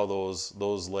see how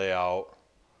those lay out.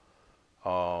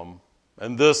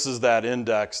 And this is that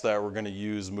index that we're going to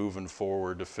use moving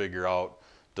forward to figure out,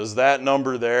 does that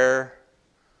number there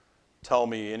tell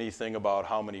me anything about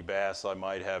how many bass I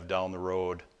might have down the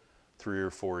road 3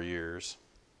 or 4 years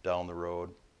down the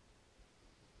road?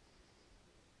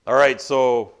 All right,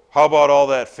 so how about all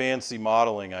that fancy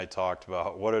modeling I talked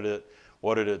about? What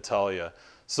did it tell you?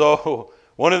 So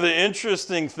one of the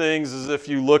interesting things is if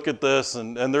you look at this,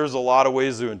 and there's a lot of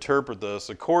ways to interpret this,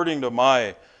 according to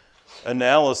my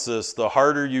analysis, the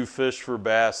harder you fish for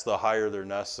bass, the higher their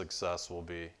nest success will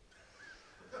be.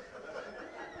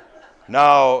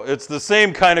 Now, it's the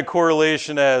same kind of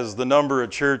correlation as the number of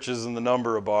churches and the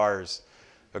number of bars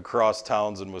across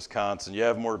towns in Wisconsin. You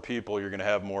have more people, you're going to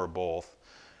have more of both.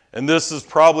 And this is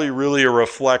probably really a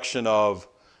reflection of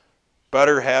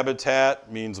better habitat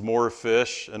means more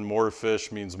fish, and more fish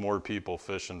means more people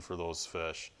fishing for those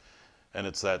fish. And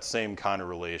it's that same kind of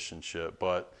relationship.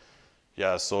 But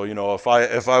yeah, so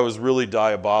if I was really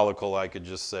diabolical, I could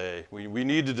just say we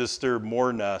need to disturb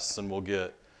more nests and we'll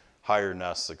get higher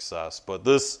nest success. But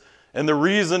and the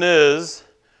reason is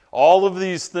all of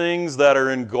these things that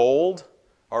are in gold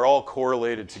are all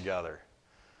correlated together.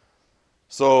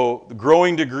 So the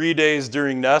growing degree days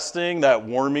during nesting, that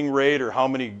warming rate or how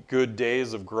many good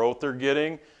days of growth they're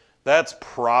getting, that's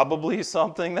probably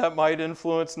something that might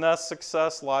influence nest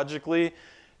success logically.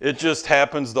 It just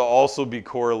happens to also be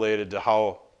correlated to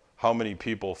how many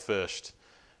people fished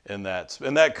in that.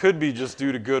 And that could be just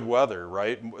due to good weather,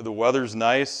 right? The weather's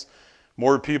nice,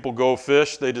 more people go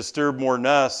fish, they disturb more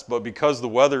nests, but because the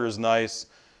weather is nice,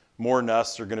 more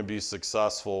nests are going to be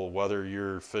successful whether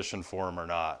you're fishing for them or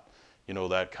not.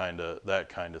 That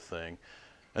kind of thing.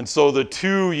 And so the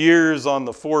 2 years on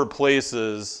the 4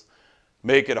 places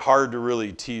make it hard to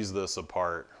really tease this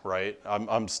apart, right?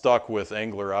 I'm stuck with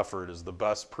angler effort as the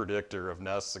best predictor of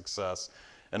nest success.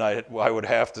 And I would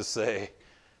have to say,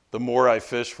 the more I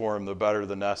fish for them, the better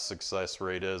the nest success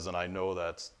rate is. And I know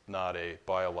that's not a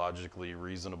biologically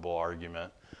reasonable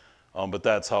argument, but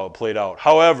that's how it played out.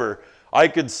 However, I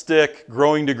could stick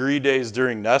growing degree days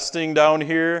during nesting down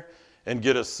here and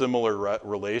get a similar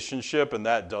relationship, and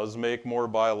that does make more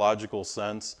biological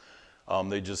sense.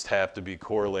 They just have to be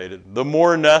correlated. The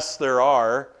more nests there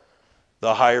are,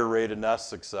 the higher rate of nest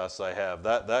success I have.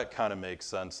 That kind of makes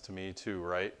sense to me too,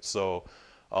 right? So,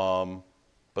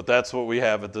 but that's what we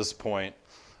have at this point,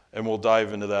 and we'll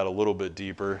dive into that a little bit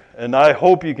deeper. And I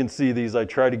hope you can see these. I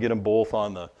try to get them both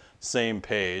on the same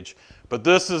page. But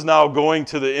this is now going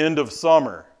to the end of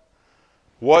summer.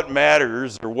 What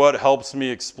matters, or what helps me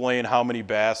explain how many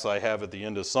bass I have at the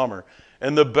end of summer?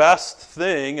 And the best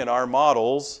thing in our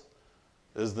models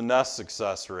is the nest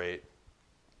success rate.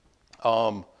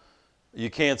 You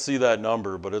can't see that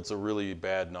number, but it's a really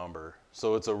bad number.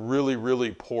 So it's a really,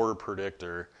 really poor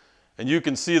predictor. And you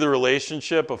can see the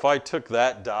relationship. If I took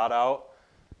that dot out,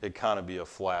 it'd kind of be a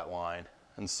flat line.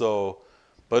 And so,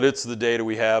 but it's the data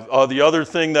we have. The other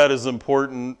thing that is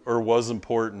important, or was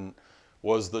important,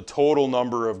 was the total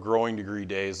number of growing degree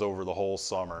days over the whole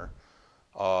summer.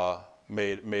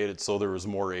 Made it so there was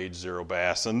more age 0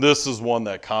 bass. And this is one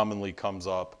that commonly comes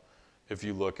up if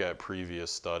you look at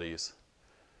previous studies.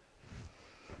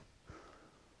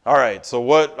 All right,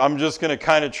 so I'm just going to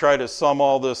kind of try to sum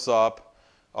all this up.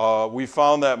 We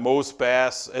found that most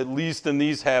bass, at least in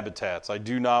these habitats, I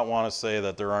do not want to say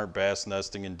that there aren't bass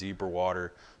nesting in deeper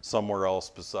water somewhere else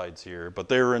besides here, but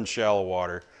they were in shallow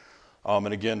water.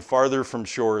 And again, farther from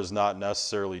shore is not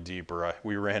necessarily deeper.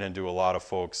 We ran into a lot of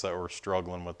folks that were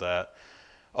struggling with that.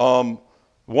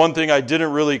 One thing I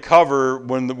didn't really cover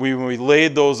when we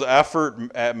laid those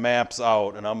effort maps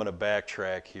out, and I'm going to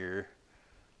backtrack here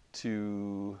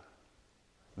to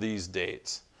these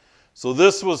dates. So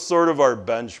this was sort of our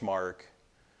benchmark,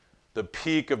 the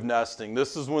peak of nesting.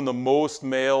 This is when the most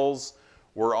males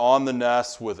were on the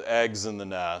nest with eggs in the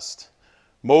nest.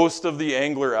 Most of the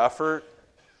angler effort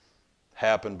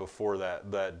happened before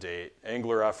that date.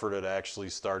 Angler effort had actually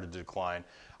started to decline.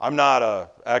 I'm not an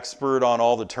expert on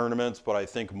all the tournaments, but I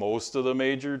think most of the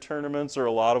major tournaments, or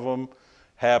a lot of them,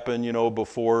 happen,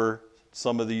 before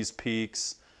some of these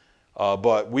peaks.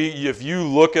 But if you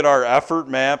look at our effort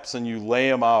maps and you lay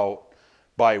them out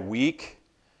by week,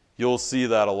 you'll see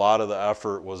that a lot of the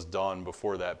effort was done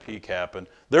before that peak happened.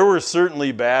 There were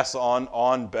certainly bass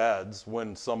on beds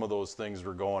when some of those things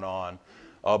were going on.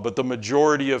 But the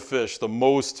majority of fish, the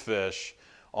most fish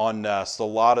on nests, a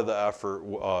lot of the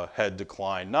effort had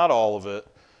declined. Not all of it,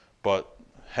 but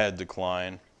had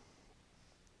declined.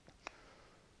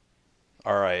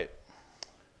 All right.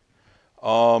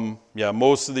 Yeah,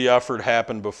 most of the effort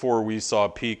happened before we saw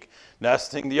peak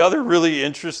nesting. The other really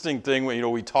interesting thing,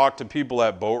 we talk to people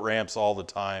at boat ramps all the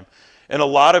time, and a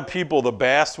lot of people, the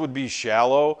bass would be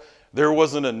shallow. There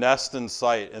wasn't a nest in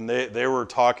sight, and they were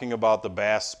talking about the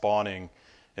bass spawning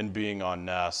and being on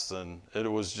nests, and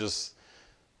it was just,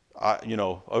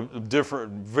 a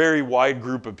different, very wide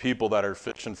group of people that are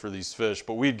fishing for these fish.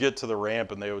 But we'd get to the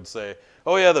ramp, and they would say,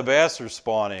 "Oh yeah, the bass are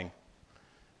spawning,"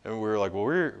 and we were like,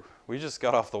 "Well, we just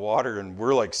got off the water, and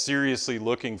we're like seriously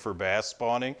looking for bass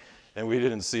spawning, and we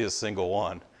didn't see a single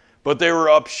one." But they were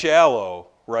up shallow,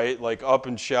 right? Like up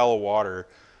in shallow water,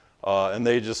 and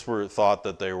they just thought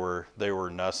that they were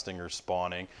nesting or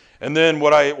spawning. And then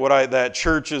that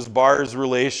churches bars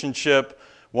relationship,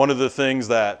 one of the things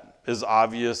that is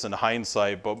obvious in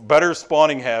hindsight, but better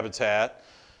spawning habitat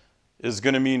is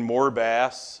going to mean more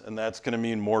bass, and that's going to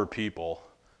mean more people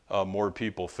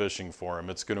fishing for them.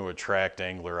 It's going to attract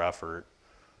angler effort.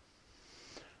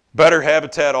 Better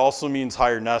habitat also means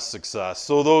higher nest success.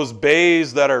 So those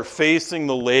bays that are facing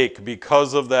the lake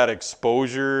because of that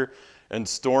exposure and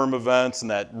storm events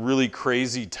and that really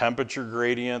crazy temperature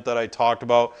gradient that I talked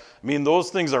about,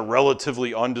 those things are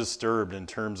relatively undisturbed in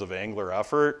terms of angler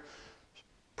effort.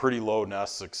 Pretty low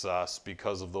nest success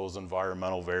because of those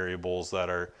environmental variables that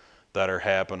are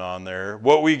happening on there.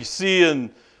 What we see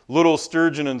in Little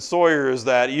Sturgeon and Sawyer is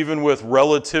that even with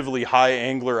relatively high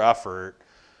angler effort,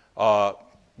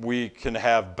 we can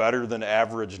have better than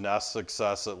average nest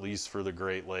success, at least for the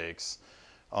Great Lakes.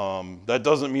 That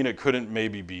doesn't mean it couldn't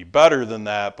maybe be better than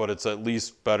that, but it's at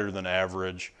least better than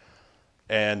average.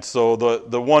 And so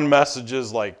the one message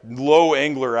is like low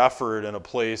angler effort in a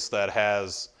place that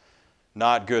has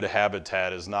not good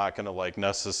habitat is not going to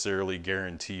necessarily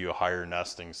guarantee you higher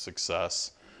nesting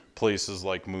success. Places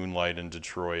like Moonlight and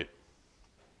Detroit.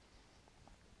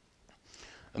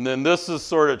 And then this is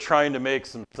sort of trying to make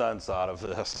some sense out of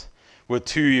this with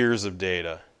 2 years of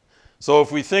data. So if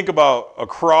we think about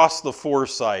across the 4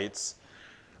 sites,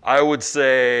 I would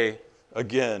say,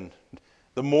 again,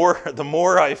 the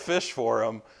more I fish for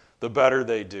them, the better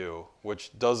they do,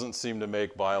 which doesn't seem to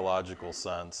make biological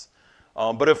sense.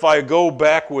 But if I go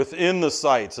back within the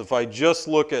sites, if I just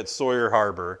look at Sawyer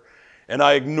Harbor, and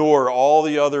I ignore all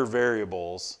the other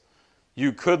variables,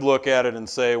 you could look at it and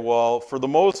say, well, for the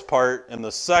most part, in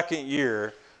the second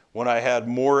year, when I had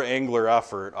more angler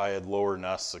effort, I had lower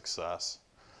nest success.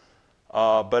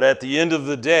 But at the end of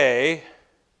the day,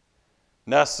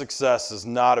 nest success is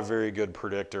not a very good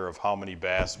predictor of how many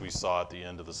bass we saw at the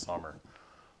end of the summer.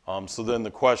 So then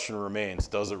the question remains,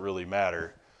 does it really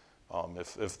matter?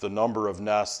 If the number of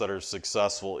nests that are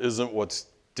successful isn't what's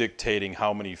dictating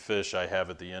how many fish I have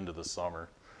at the end of the summer.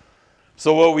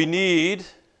 So what we need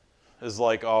is,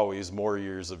 like always, more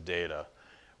years of data.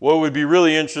 What would be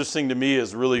really interesting to me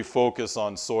is really focus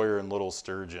on Sawyer and Little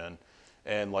Sturgeon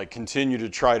and continue to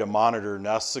try to monitor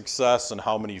nest success and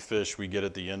how many fish we get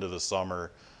at the end of the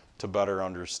summer to better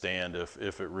understand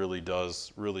if it really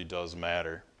does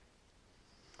matter.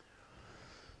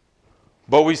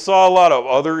 But we saw a lot of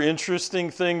other interesting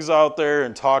things out there,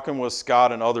 and talking with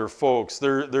Scott and other folks,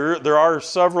 there are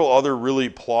several other really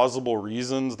plausible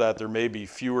reasons that there may be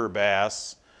fewer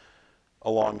bass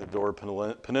along the Door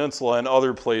Peninsula and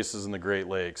other places in the Great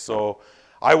Lakes. So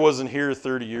I wasn't here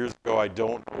 30 years ago. I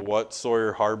don't know what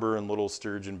Sawyer Harbor and Little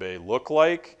Sturgeon Bay look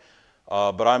like,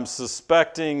 but I'm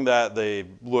suspecting that they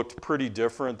looked pretty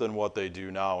different than what they do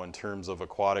now in terms of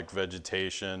aquatic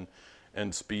vegetation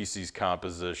and species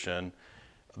composition.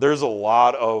 There's a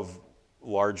lot of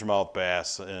largemouth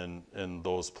bass in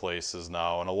those places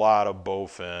now, and a lot of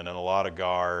bowfin and a lot of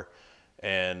gar.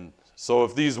 And so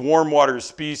if these warm water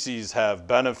species have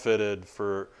benefited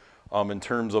in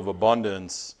terms of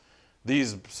abundance,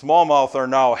 these smallmouth are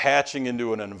now hatching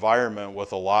into an environment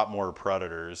with a lot more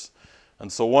predators.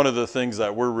 And so one of the things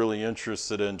that we're really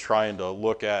interested in trying to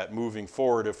look at moving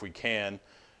forward, if we can,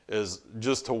 is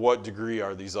just to what degree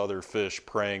are these other fish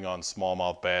preying on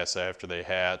smallmouth bass after they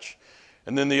hatch.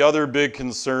 And then the other big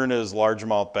concern is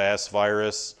largemouth bass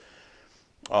virus.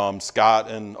 Scott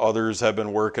and others have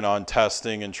been working on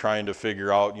testing and trying to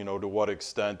figure out, you know, to what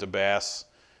extent a bass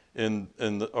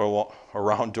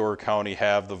around Door County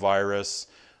have the virus.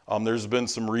 There's been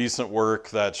some recent work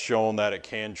that's shown that it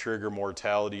can trigger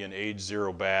mortality in age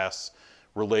 0 bass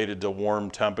related to warm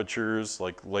temperatures,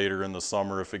 like later in the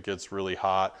summer if it gets really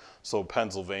hot. So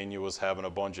Pennsylvania was having a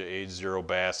bunch of age 0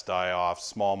 bass die off,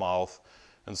 smallmouth,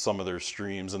 in some of their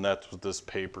streams, and that's what this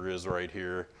paper is right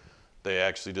here. They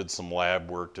actually did some lab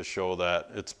work to show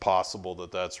that it's possible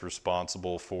that that's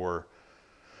responsible for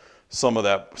some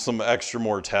extra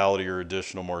mortality or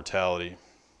additional mortality.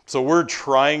 So we're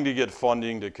trying to get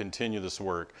funding to continue this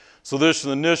work. So this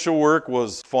initial work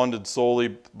was funded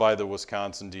solely by the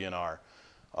Wisconsin DNR.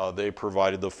 They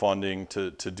provided the funding to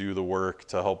do the work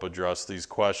to help address these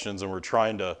questions, and we're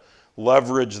trying to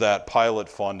leverage that pilot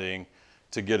funding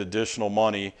to get additional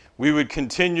money. We would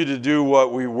continue to do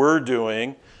what we were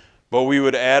doing, but we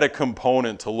would add a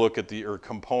component to look at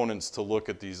components to look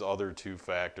at these other 2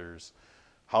 factors.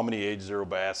 How many age 0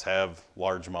 bass have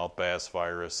largemouth bass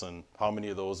virus, and how many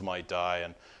of those might die,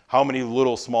 and how many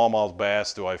little smallmouth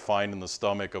bass do I find in the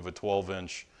stomach of a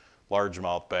 12-inch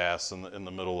largemouth bass in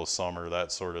the middle of summer,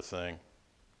 that sort of thing.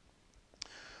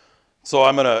 So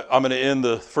I'm gonna end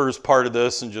the first part of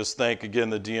this and just thank again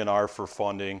the DNR for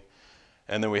funding,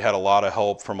 and then we had a lot of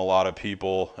help from a lot of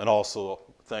people, and also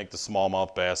thank the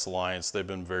Smallmouth Bass Alliance. They've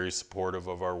been very supportive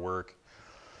of our work.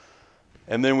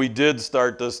 And then we did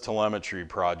start this telemetry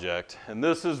project. And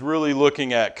this is really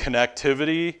looking at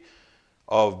connectivity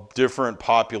of different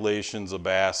populations of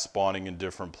bass spawning in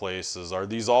different places. Are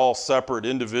these all separate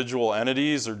individual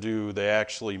entities, or do they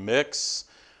actually mix?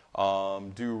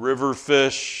 Do river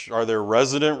fish, are there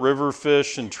resident river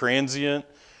fish and transient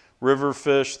river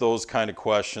fish? Those kind of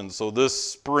questions. So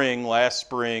this spring, last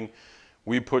spring,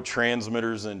 we put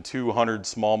transmitters in 210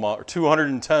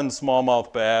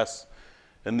 smallmouth bass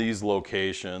in these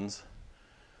locations.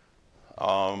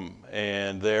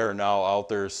 And they're now out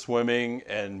there swimming,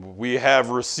 and we have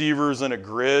receivers in a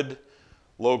grid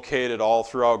located all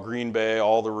throughout Green Bay,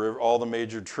 all the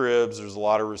major tribs. There's a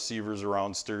lot of receivers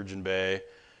around Sturgeon Bay,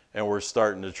 and we're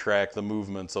starting to track the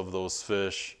movements of those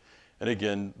fish. And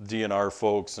again, DNR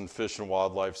folks and Fish and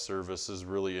Wildlife Service is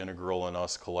really integral in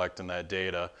us collecting that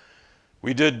data.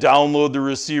 We did download the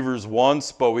receivers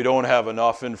once, but we don't have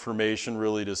enough information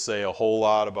really to say a whole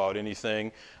lot about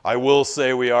anything. I will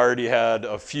say we already had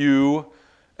a few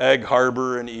Egg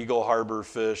Harbor and Eagle Harbor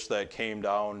fish that came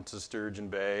down to Sturgeon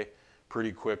Bay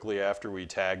pretty quickly after we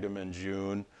tagged them in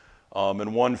June.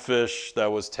 And one fish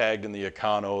that was tagged in the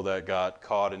Econo that got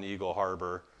caught in Eagle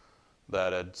Harbor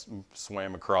that had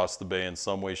swam across the bay in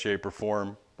some way, shape, or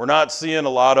form. We're not seeing a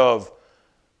lot of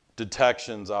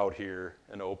detections out here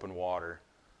in open water.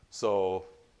 So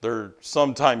they're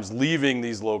sometimes leaving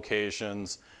these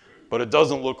locations, but it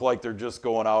doesn't look like they're just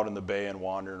going out in the bay and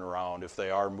wandering around. If they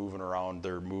are moving around,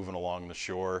 they're moving along the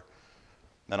shore.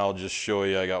 And I'll just show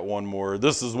you, I got one more.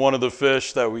 This is one of the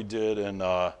fish that we did in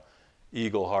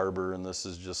Eagle Harbor, and this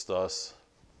is just us.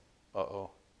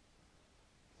 Uh-oh.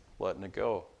 Letting it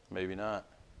go. Maybe not.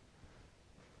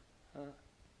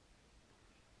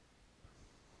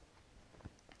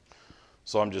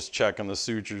 So I'm just checking the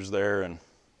sutures there, and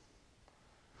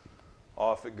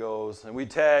off it goes. And we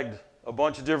tagged a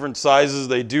bunch of different sizes.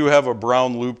 They do have a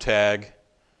brown loop tag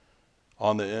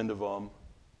on the end of them,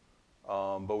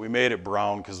 but we made it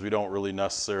brown because we don't really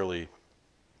necessarily,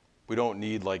 we don't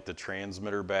need like the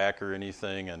transmitter back or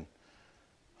anything. And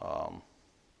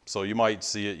so you might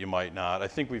see it, you might not. I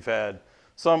think we've had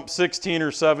some 16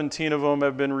 or 17 of them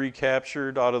have been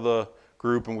recaptured out of the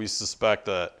group, and we suspect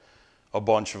that a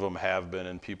bunch of them have been,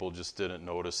 and people just didn't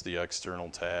notice the external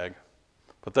tag.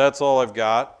 But that's all I've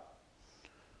got,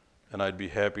 and I'd be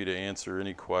happy to answer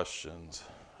any questions.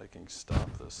 I can stop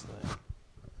this thing.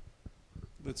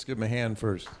 Let's give him a hand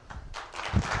first.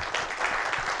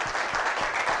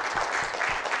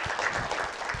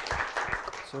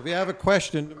 So if you have a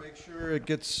question, to make sure it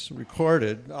gets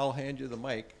recorded, I'll hand you the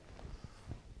mic,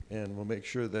 and we'll make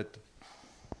sure that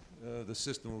the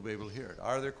system will be able to hear it.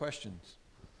 Are there questions?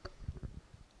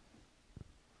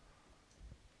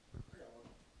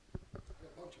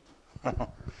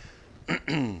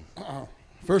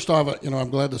 First off, I'm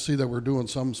glad to see that we're doing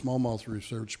some smallmouth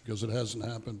research because it hasn't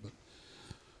happened. But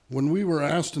when we were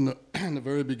asked in the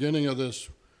very beginning of this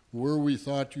where we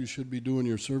thought you should be doing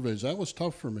your surveys, that was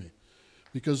tough for me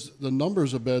because the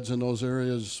numbers of beds in those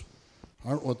areas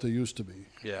aren't what they used to be.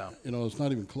 Yeah. You know, it's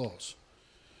not even close.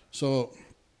 So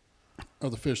are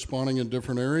the fish spawning in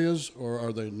different areas, or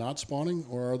are they not spawning,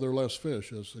 or are there less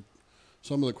fish?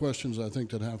 Some of the questions I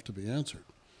think that have to be answered.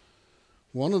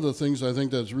 One of the things I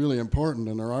think that's really important,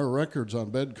 and there are records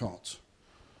on bed counts,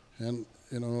 and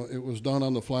you know, it was done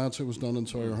on the flats, it was done in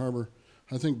Sawyer Harbor.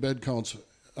 I think bed counts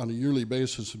on a yearly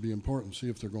basis would be important. See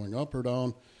if they're going up or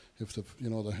down, if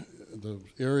the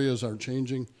areas are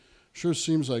changing. Sure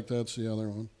seems like that's the other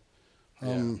one.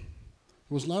 There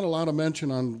was not a lot of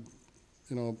mention on,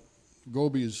 you know,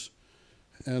 gobies,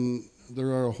 and there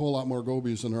are a whole lot more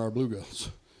gobies than there are bluegills,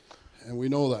 and we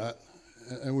know that.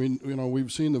 And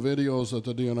we've seen the videos that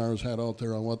the DNR's had out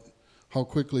there on how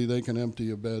quickly they can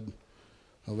empty a bed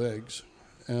of eggs,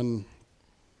 and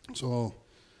so,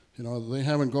 you know, they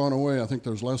haven't gone away. I think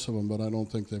there's less of them, but I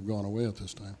don't think they've gone away at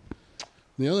this time.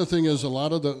 The other thing is a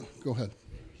lot of the. Go ahead.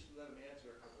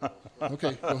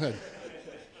 Okay, go ahead.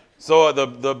 So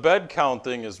the bed count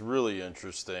thing is really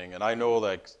interesting, and I know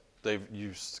that they've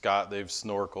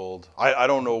snorkeled. I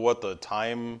don't know what the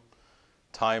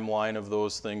timeline of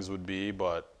those things would be,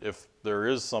 but if there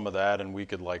is some of that and we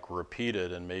could like repeat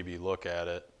it and maybe look at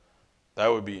it, that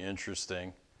would be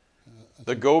interesting.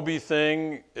 The goby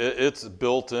thing, it's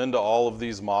built into all of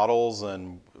these models,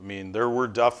 and I mean, there were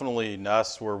definitely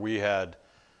nests where we had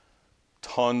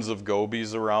tons of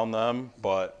gobies around them,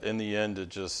 but in the end it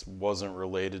just wasn't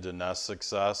related to nest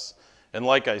success. And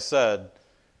like I said,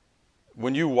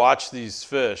 when you watch these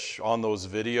fish on those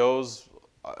videos,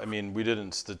 I mean, we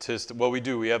didn't well,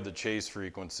 we have the chase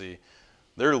frequency.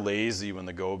 They're lazy when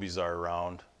the gobies are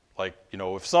around. Like, you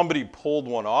know, if somebody pulled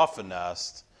one off a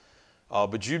nest,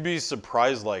 but you'd be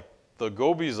surprised, like, the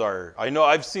gobies are, I know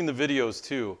I've seen the videos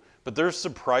too, but they're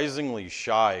surprisingly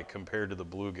shy compared to the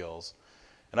bluegills.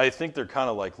 And I think they're kind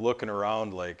of like looking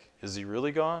around like, is he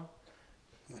really gone?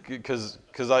 Because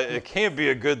it can't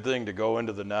be a good thing to go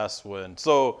into the nest when,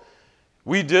 so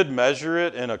we did measure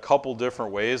it in a couple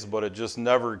different ways, but it just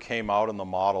never came out in the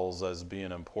models as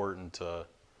being important to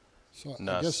So nest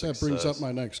I guess that success. brings up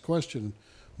my next question.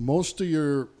 Most of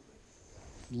your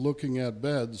looking at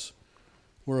beds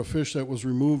were a fish that was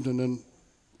removed and then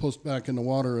pushed back in the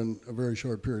water in a very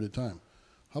short period of time.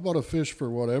 How about a fish, for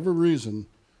whatever reason,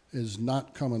 is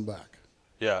not coming back?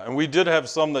 Yeah, and we did have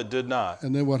some that did not.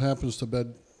 And then what happens to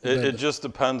bed? It just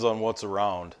depends on what's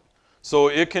around. So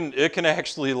it can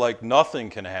actually, like, nothing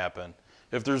can happen.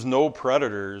 If there's no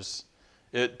predators,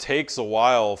 it takes a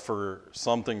while for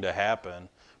something to happen.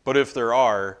 But if there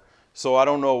are, so I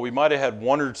don't know, we might have had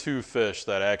one or two fish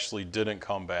that actually didn't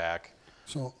come back.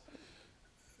 So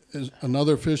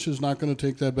another fish is not going to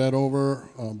take that bed over.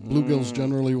 Bluegills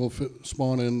generally will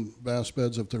spawn in bass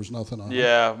beds if there's nothing on it.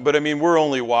 Yeah, but I mean, we're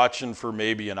only watching for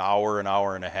maybe an hour and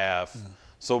a half. Yeah.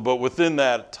 So, but within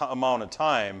that amount of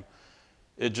time,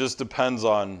 it just depends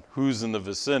on who's in the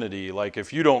vicinity. Like,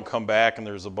 if you don't come back and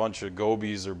there's a bunch of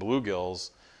gobies or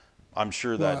bluegills, I'm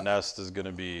sure that nest is going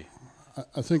to be...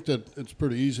 I think that it's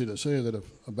pretty easy to say that if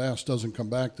a bass doesn't come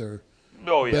back there,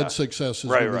 yeah, bed success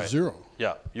is going to be zero.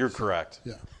 Yeah, you're correct.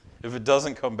 Yeah. If it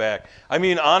doesn't come back, I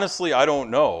mean, honestly, I don't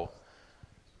know.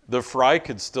 The fry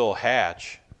could still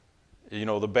hatch. You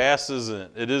know, the bass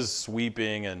isn't, it is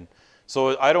sweeping, and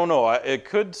so I don't know. It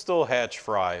could still hatch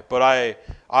fry, but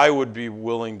I would be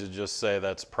willing to just say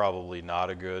that's probably not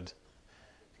a good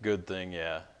thing,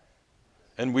 yeah.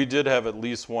 And we did have at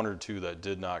least one or two that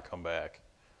did not come back,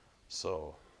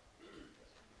 so.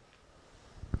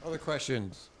 Other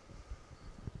questions?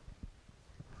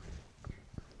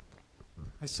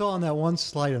 I saw on that one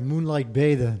slide in Moonlight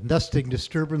Bay, the nesting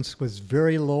disturbance was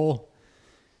very low,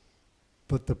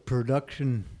 but the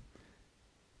production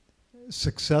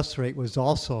success rate was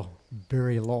also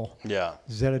very low. Yeah.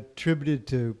 Is that attributed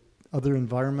to other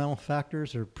environmental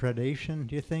factors or predation,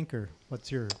 do you think, or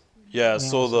what's your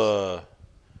analysis? So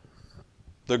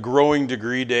the growing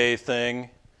degree day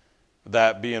thing,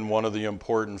 that being one of the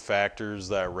important factors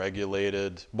that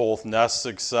regulated both nest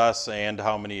success and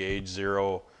how many age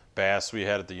zero bass we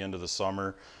had at the end of the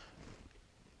summer.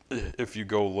 If you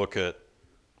go look at,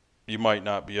 you might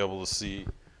not be able to see.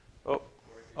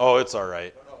 Oh, it's all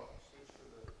right.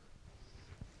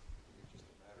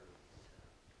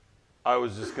 I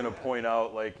was just going to point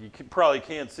out, like, you probably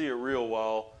can't see it real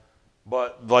well,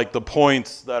 but like the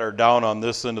points that are down on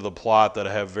this end of the plot that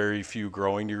have very few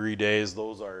growing degree days,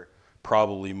 those are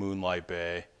probably Moonlight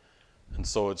Bay. And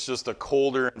so it's just a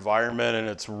colder environment, and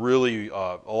it's really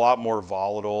a lot more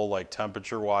volatile, like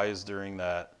temperature-wise, during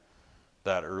that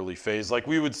early phase. Like,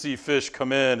 we would see fish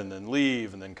come in and then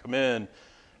leave and then come in,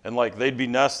 and like they'd be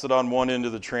nested on one end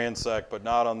of the transect but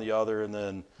not on the other, and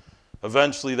then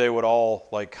eventually they would all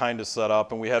like kind of set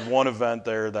up, and we had one event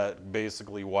there that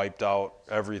basically wiped out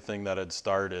everything that had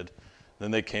started.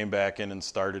 Then they came back in and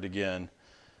started again.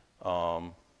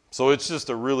 So it's just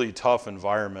a really tough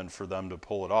environment for them to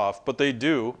pull it off, but they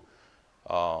do.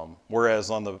 Whereas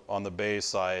on the bay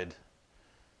side,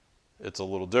 it's a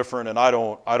little different, and I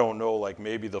don't know, like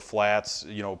maybe the flats,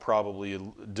 you know, probably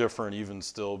different even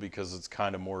still because it's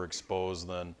kind of more exposed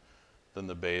than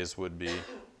the bays would be.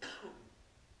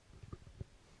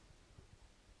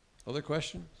 Other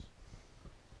questions?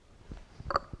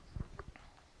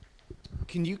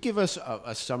 Can you give us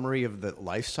a summary of the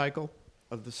life cycle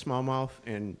of the smallmouth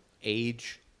and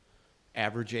age,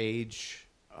 average age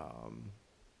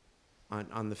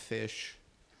on the fish,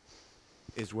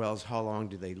 as well as how long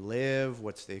do they live?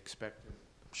 What's the expected?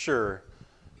 Sure.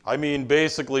 I mean,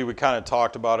 basically, we kind of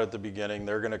talked about at the beginning.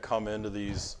 They're going to come into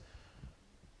these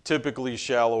typically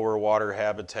shallower water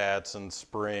habitats in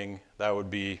spring. That would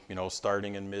be, you know,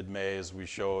 starting in mid-May, as we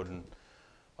showed. And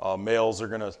males are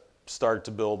going to start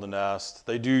to build a nest.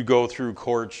 They do go through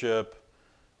courtship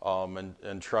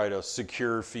and try to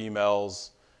secure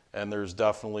females. And there's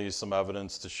definitely some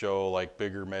evidence to show like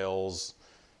bigger males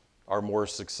are more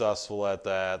successful at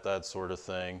that sort of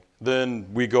thing. Then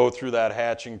we go through that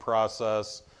hatching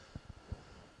process.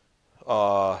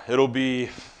 It'll be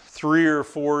 3 or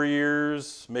 4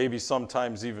 years, maybe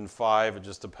sometimes even 5. It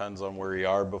just depends on where you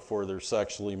are before they're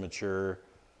sexually mature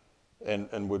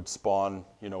and would spawn,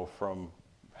 you know, from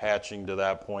hatching to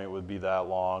that point would be that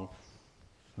long.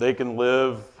 They can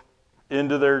live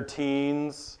into their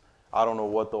teens. I don't know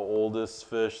what the oldest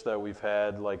fish that we've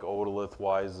had, like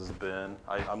otolith-wise, has been.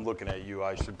 I'm looking at you,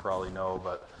 I should probably know,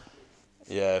 but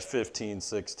yeah, 15,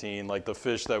 16. Like the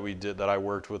fish that I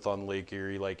worked with on Lake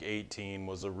Erie, like 18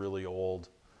 was a really old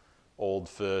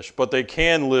fish. But they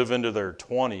can live into their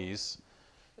 20s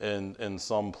in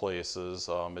some places.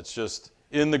 It's just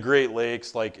in the Great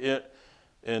Lakes, like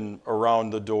in around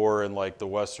the door in like the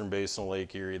western basin of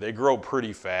Lake Erie, they grow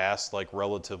pretty fast, like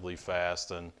relatively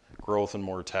fast, and growth and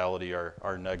mortality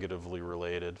are negatively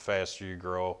related. Faster you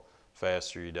grow,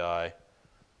 faster you die.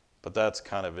 But that's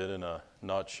kind of it in a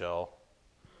nutshell.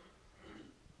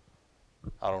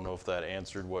 I don't know if that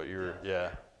answered what you're, yeah.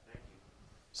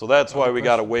 So that's why we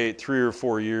got to wait 3 or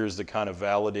 4 years to kind of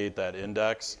validate that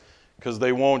index, because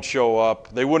they won't show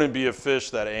up. They wouldn't be a fish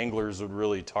that anglers would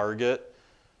really target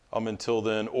until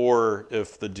then, or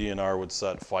if the DNR would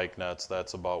set fyke nets,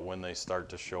 that's about when they start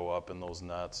to show up in those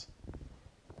nets.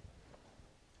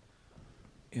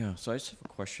 Yeah, so I just have a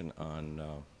question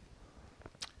on,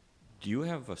 do you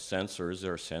have a sense, or is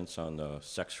there a sense on the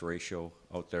sex ratio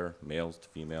out there, males to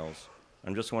females?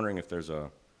 I'm just wondering if there's a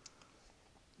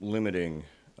limiting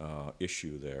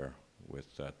issue there with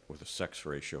a sex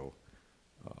ratio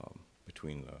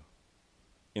between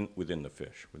within the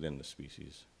fish, within the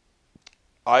species.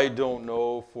 I don't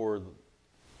know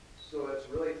So it's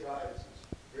really tough. It's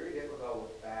very difficult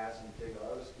with bass in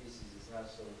particular. Other species, it's not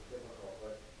so difficult.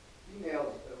 But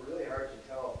females, it's really hard to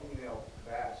tell a female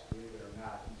bass, believe it or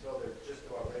not, until they're just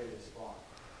about ready to spawn.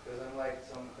 Because unlike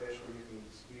some fish where you can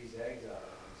squeeze eggs out of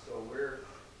them, so we're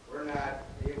not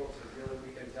able to really,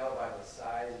 we can tell by the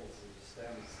size, it's the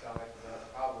stem, the stomach, that's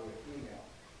probably a female.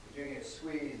 But you can get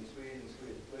squeeze and squeeze and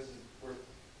squeeze. This is, we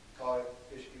call it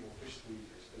fish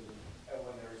squeezers, because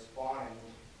when they're spawning,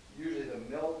 usually the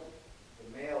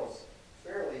male's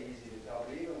fairly easy to tell,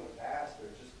 but even with bass,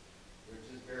 they're just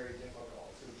very difficult.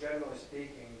 So generally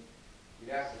speaking,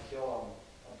 you'd have to kill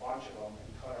a bunch of them and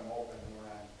cut them open, and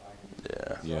we're not finding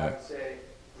them. Yeah. So I would say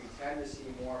we tend to see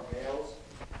more males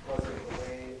because of the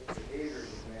way the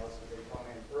behaviors of males, because they come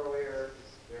in earlier,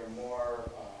 they're more,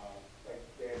 like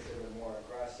Dan said, they're more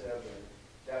aggressive,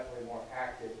 they're definitely more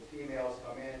active. The females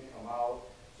come in, come out,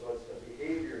 so it's the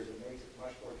behaviors that makes it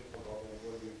much more difficult than it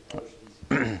would be with other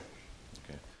species.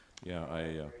 Okay.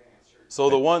 Yeah, So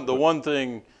the one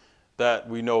thing that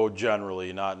we know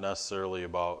generally, not necessarily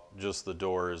about just the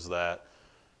door, is that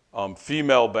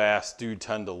female bass do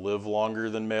tend to live longer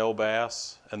than male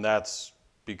bass, and that's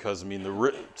because, I mean,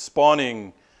 the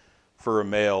spawning for a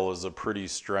male is a pretty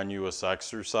strenuous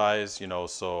exercise, you know,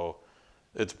 so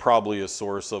it's probably a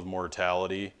source of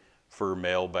mortality for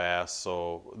male bass.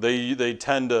 So they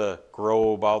tend to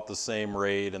grow about the same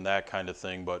rate and that kind of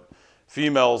thing, but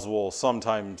females will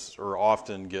sometimes or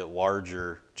often get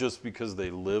larger just because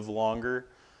they live longer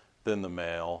than the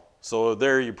male. So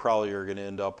there you probably are going to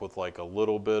end up with like a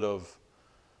little bit of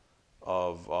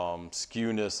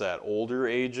skewness at older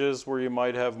ages where you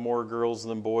might have more girls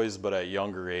than boys, but at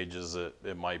younger ages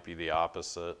it might be the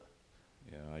opposite.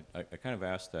 yeah. I kind of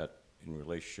asked that in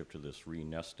relationship to this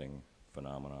re-nesting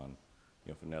phenomenon.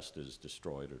 if a nest is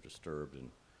destroyed or disturbed, and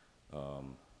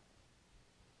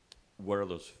what are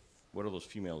those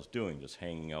females doing? Just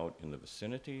hanging out in the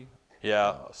vicinity?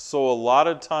 Yeah, so a lot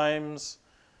of times,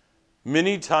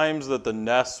 many times that the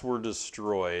nests were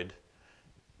destroyed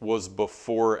was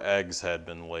before eggs had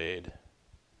been laid.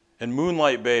 In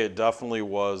Moonlight Bay, it definitely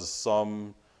was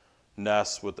some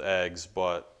nests with eggs,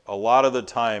 but a lot of the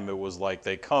time it was like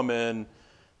they come in,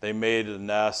 they made a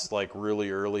nest like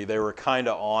really early. They were kind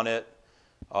of on it,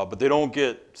 but they don't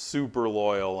get super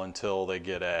loyal until they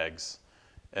get eggs.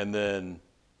 And then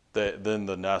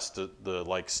the nest, the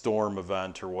like storm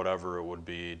event or whatever it would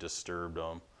be, disturbed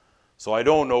them. So I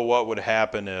don't know what would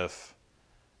happen if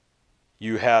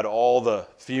you had all the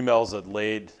females that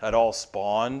laid, had all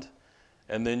spawned,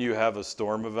 and then you have a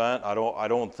storm event. I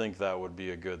don't think that would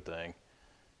be a good thing,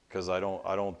 because I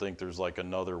don't think there's like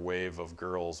another wave of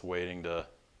girls waiting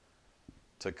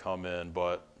to come in.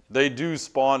 But they do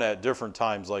spawn at different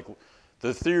times. Like,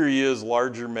 the theory is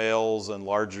larger males and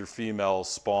larger females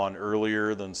spawn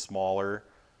earlier than smaller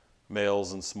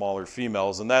males and smaller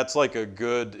females, and that's like a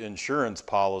good insurance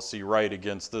policy, right,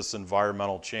 against this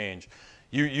environmental change.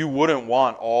 You wouldn't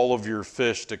want all of your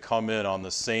fish to come in on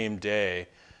the same day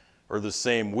or the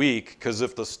same week, because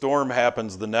if the storm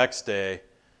happens the next day,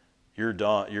 you're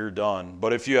done.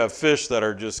 But if you have fish that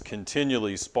are just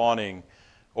continually spawning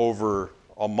over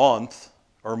a month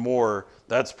or more,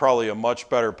 that's probably a much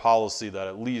better policy, that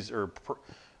at least, or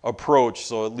approach,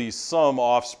 so at least some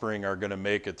offspring are going to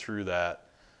make it through that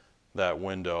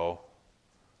window.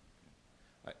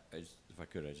 If I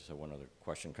could, I just have one other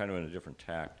question, kind of in a different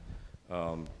tact.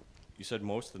 You said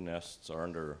most of the nests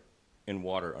are in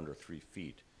water under 3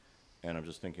 feet, and I'm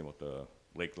just thinking about the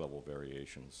lake level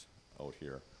variations out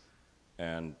here.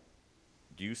 And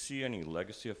do you see any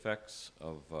legacy effects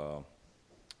of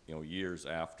years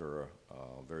after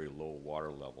a very low water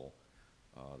level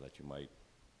that you might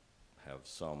have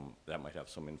some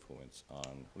influence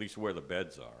on at least where the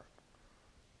beds are?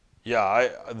 Yeah,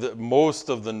 most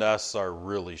of the nests are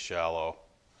really shallow.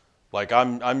 Like,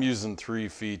 I'm using 3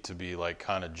 feet to be like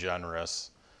kind of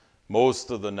generous.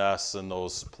 Most of the nests in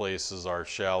those places are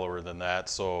shallower than that.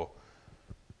 So,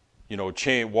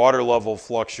 water level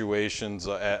fluctuations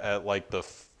at like the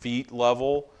feet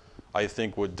level, I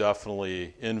think would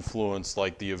definitely influence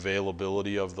like the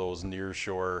availability of those near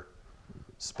shore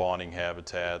spawning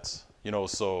habitats.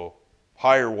 So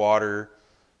higher water,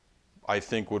 I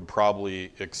think, would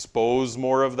probably expose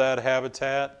more of that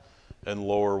habitat, and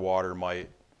lower water might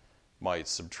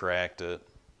subtract it.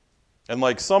 And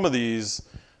like some of these,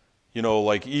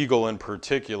 like eagle in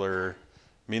particular,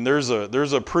 I mean, there's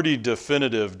a pretty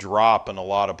definitive drop in a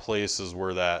lot of places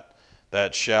where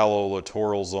that shallow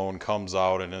littoral zone comes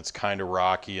out and it's kind of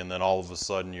rocky, and then all of a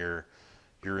sudden you're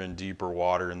in deeper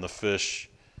water, and the fish,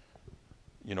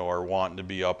 are wanting to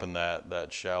be up in that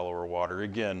shallower water.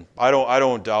 Again, I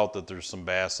don't doubt that there's some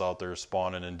bass out there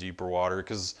spawning in deeper water,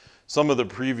 because some of the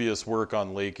previous work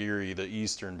on Lake Erie, the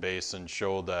eastern basin,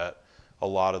 showed that a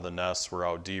lot of the nests were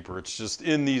out deeper. It's just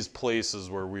in these places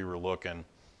where we were looking,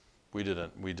 we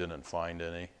didn't find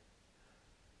any.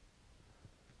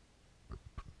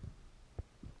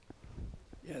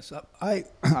 Yes, I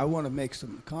want to make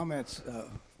some comments.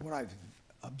 What I've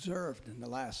observed in the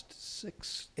last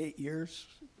 6-8 years,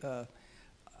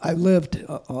 I lived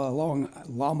along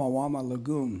Lama Wama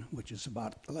Lagoon, which is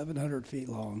about 1,100 feet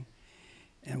long,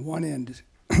 and one end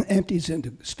empties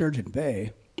into Sturgeon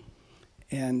Bay,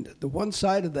 and the one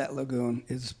side of that lagoon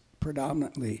is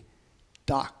predominantly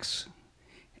docks,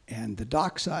 and the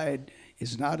dock side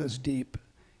is not as deep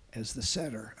as the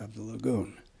center of the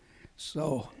lagoon.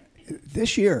 So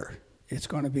this year, it's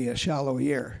going to be a shallow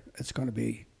year. It's going to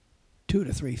be 2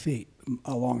 to 3 feet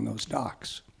along those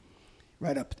docks,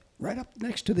 right up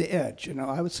next to the edge.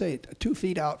 I would say 2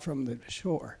 feet out from the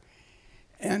shore.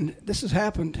 And this has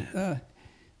happened.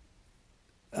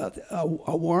 A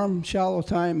warm, shallow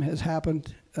time has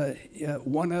happened.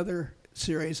 One other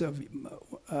series of,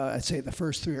 I'd say the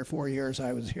first 3 or 4 years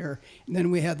I was here, and then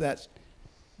we had that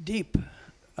deep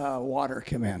water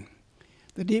come in.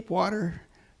 The deep water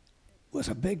was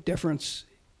a big difference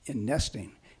in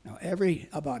nesting. Now,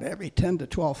 about every 10 to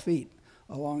 12 feet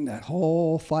along that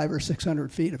whole 500 or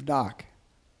 600 feet of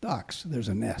docks, there's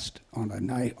a nest on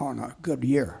a good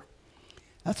year.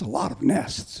 That's a lot of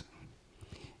nests.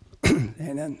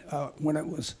 And then when it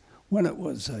was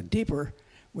deeper,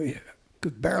 we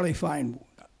could barely find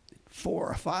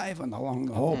 4 or 5 along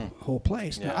the whole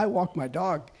place. Yeah. Now, I walk my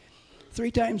dog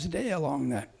 3 times a day along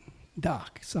that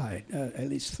dock side, at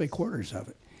least 3/4 of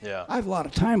it. Yeah. I have a lot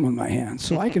of time on my hands,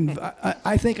 so I can.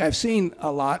 I think I've seen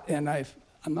a lot, and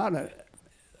I'm not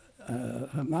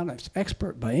I'm not an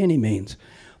expert by any means,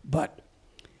 but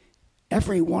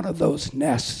every one of those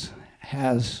nests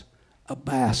has a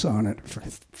bass on it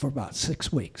for about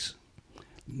 6 weeks,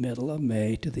 middle of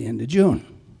May to the end of June.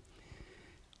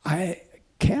 I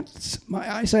can't,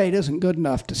 my eyesight isn't good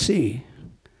enough to see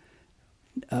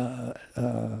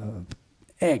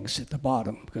eggs at the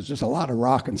bottom because there's a lot of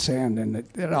rock and sand and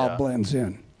it all blends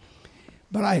in.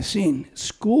 But I've seen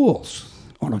schools,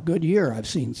 on a good year, I've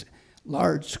seen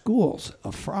large schools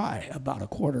of fry about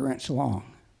 1/4 inch long.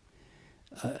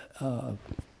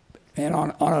 And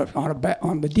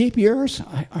on the deep years,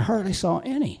 I hardly saw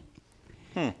any.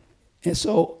 And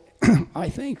so I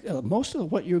think most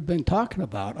of what you've been talking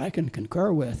about, I can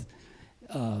concur with.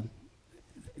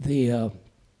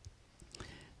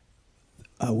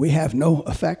 We have no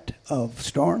effect of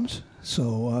storms,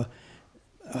 so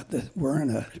we're in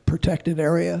a protected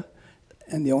area,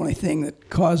 and the only thing that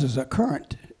causes a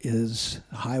current is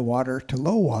high water to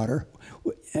low water.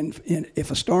 And if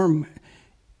a storm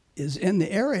is in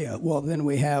the area, well, then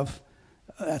we have,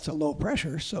 that's a low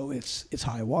pressure, so it's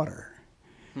high water.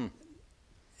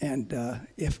 And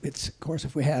if it's, of course,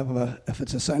 if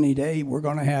it's a sunny day, we're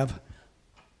going to have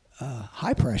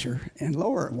high pressure and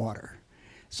lower water.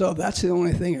 So that's the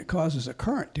only thing that causes a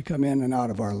current to come in and out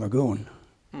of our lagoon.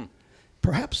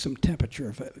 Perhaps some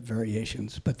temperature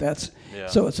variations, but that's,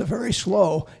 so it's a very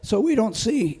slow, so we don't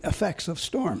see effects of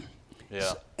storm.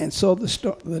 And so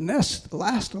the nests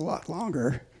last a lot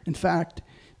longer. In fact,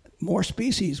 more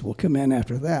species will come in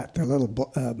after that. They're little,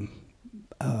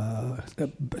 the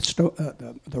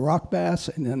rock bass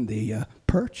and then the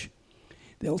perch,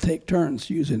 they'll take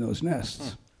turns using those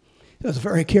nests. So it's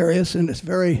very curious and it's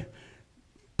very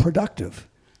productive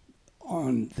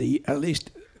on the, at least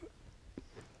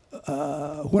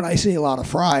when I see a lot of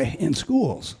fry in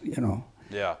schools, you know.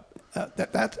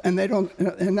 And they don't,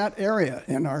 in that area,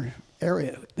 in our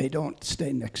area, they don't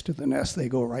stay next to the nest. They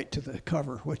go right to the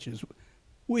cover, which is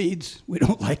weeds. We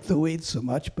don't like the weeds so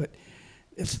much, but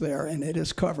it's there, and it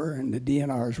is cover, and the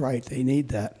DNR is right. They need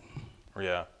that.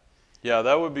 Yeah,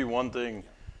 that would be one thing.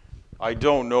 I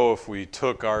don't know if we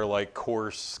took our like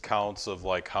course counts of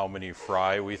like how many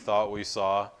fry we thought we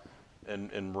saw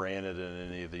and ran it in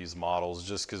any of these models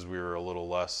just because we were a little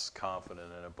less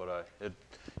confident in it. But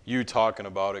you talking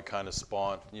about it kind of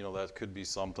spawned, you know, that could be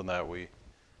something that we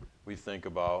think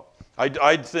about.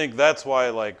 I think that's why,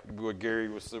 like what Gary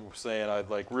was saying, I'd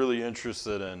like really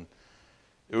interested in,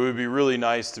 it would be really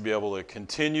nice to be able to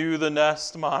continue the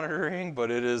nest monitoring,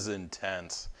 but it is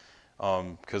intense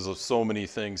because of so many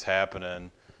things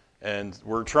happening. And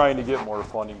we're trying to get more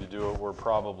funding to do it. We're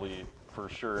probably for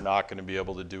sure not going to be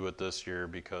able to do it this year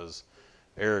because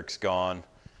Eric's gone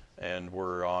and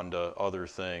we're on to other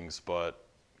things. But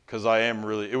because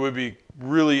it would be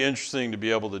really interesting to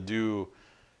be able to do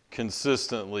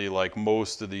consistently like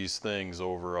most of these things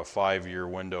over a 5-year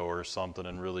window or something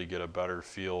and really get a better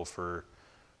feel for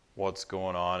what's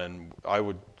going on.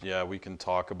 And we can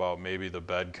talk about maybe the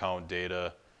bed count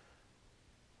data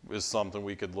is something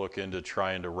we could look into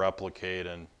trying to replicate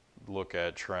and look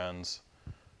at trends.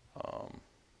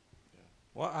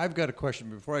 Well, I've got a question.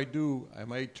 Before I do, I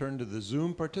might turn to the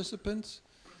Zoom participants.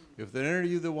 If there are any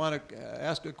of you that want to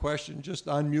ask a question, just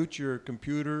unmute your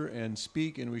computer and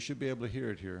speak, and we should be able to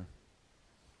hear it here.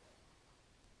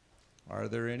 Are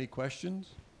there any questions?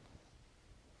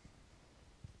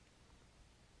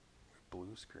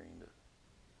 Blue screened it.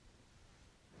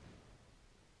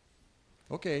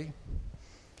 Okay.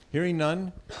 Hearing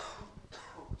none.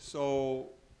 So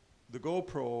the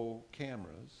GoPro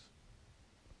cameras,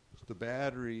 the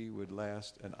battery would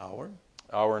last an hour?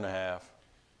 Hour and a half.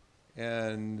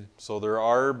 And so there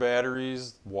are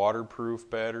batteries, waterproof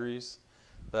batteries,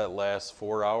 that last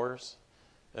 4 hours.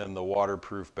 And the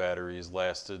waterproof batteries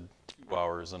lasted 2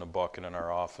 hours in a bucket in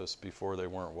our office before they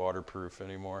weren't waterproof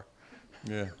anymore.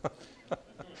 Yeah.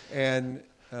 And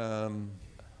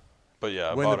but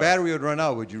yeah, when the battery would run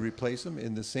out, would you replace them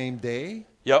in the same day?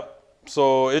 Yep.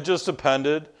 So it just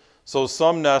depended. So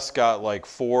some nests got like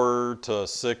 4 to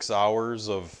 6 hours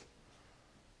of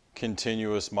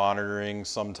continuous monitoring,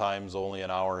 sometimes only an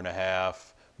hour and a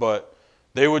half. But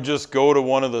they would just go to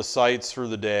one of the sites for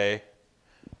the day,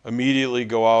 immediately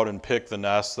go out and pick the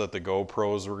nest that the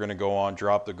GoPros were going to go on,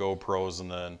 drop the GoPros, and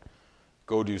then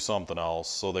go do something else.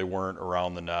 So they weren't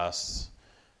around the nests.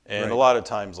 And a lot of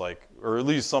times, like, or at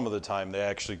least some of the time, they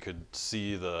actually could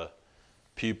see the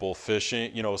people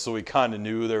fishing, you know, so we kind of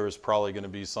knew there was probably going to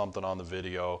be something on the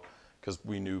video because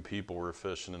we knew people were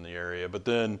fishing in the area. But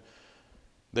then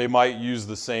they might use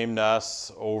the same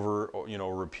nests over, you know,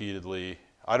 repeatedly.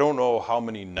 I don't know how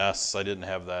many nests. I didn't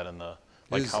have that in the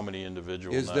like Is- how many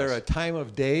individual Is there a nests. time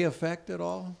of day effect at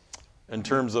all, In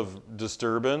terms of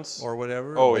disturbance? or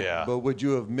whatever? Oh, Like, yeah. But would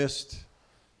you have missed,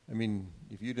 I mean,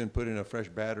 if you didn't put in a fresh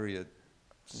battery at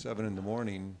 7 in the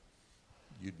morning,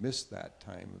 you'd miss that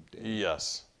time of day.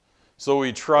 Yes. So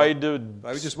we tried to.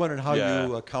 I was just wondering how yeah.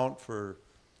 you account for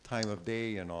time of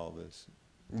day and all this.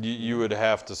 You would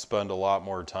have to spend a lot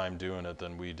more time doing it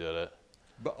than we did it.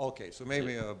 But, okay, so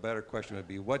maybe a better question would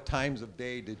be, what times of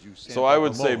day did you sample So I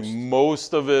would the say most?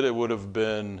 most of it would have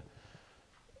been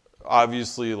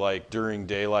obviously like during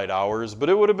daylight hours, but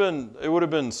it would have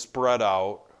been spread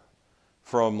out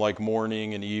from like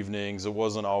morning and evenings. It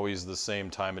wasn't always the same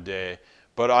time of day,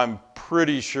 but I'm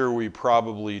pretty sure we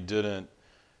probably didn't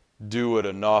do it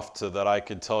enough to that I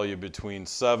could tell you between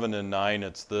 7 and 9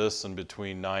 it's this, and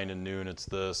between 9 and noon it's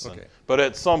this. Okay. But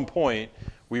at some point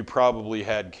we probably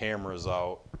had cameras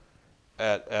out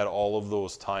at all of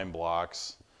those time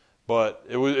blocks. But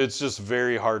it's just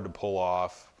very hard to pull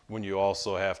off when you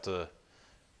also have to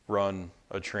run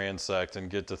a transect and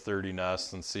get to 30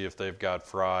 nests and see if they've got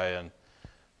fry and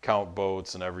count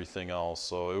boats and everything else.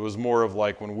 So it was more of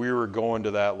like when we were going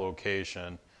to that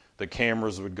location, the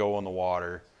cameras would go in the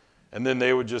water, and then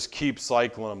they would just keep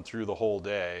cycling them through the whole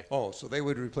day. Oh, so they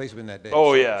would replace them in that day?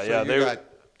 Oh, So- yeah, so yeah, you they- got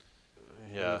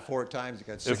Yeah. 4 times, you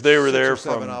got If they were 6 there or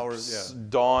 7 from hours, yeah.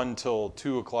 dawn till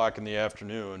 2 o'clock in the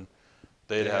afternoon,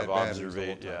 they'd They have had batteries the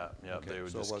whole observation. time. Yeah, Okay, they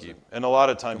would so it just keep. wasn't And a lot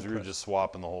of times we were compressed. just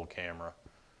swapping the whole camera.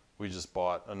 We just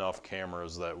bought enough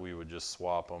cameras that we would just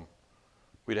swap them.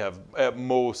 We'd have at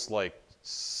most like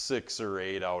 6 or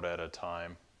 8 out at a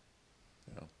time.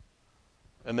 Yeah.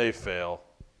 And they fail.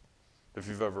 If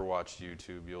you've ever watched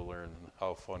YouTube, you'll learn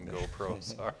how fun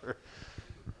GoPros are.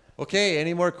 Okay,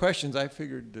 any more questions? I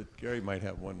figured that Gary might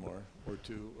have one more, or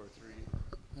 2 or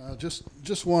 3.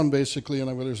 Just one basically,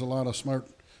 and there's a lot of smart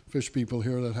fish people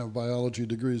here that have biology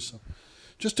degrees. So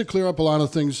just to clear up a lot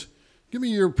of things, give me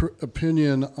your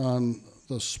opinion on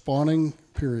the spawning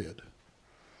period.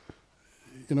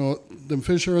 You know, the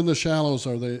fish are in the shallows.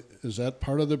 Is that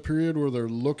part of the period where they're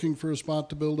looking for a spot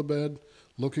to build a bed,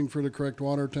 looking for the correct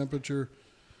water temperature?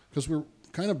 Because we're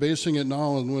kind of basing it now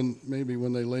on maybe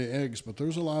when they lay eggs, but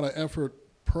there's a lot of effort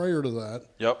prior to that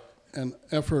Yep, and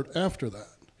effort after that.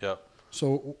 yep.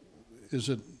 So is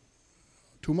it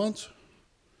 2 months?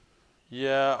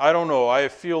 Yeah, I don't know. I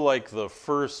feel like the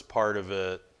first part of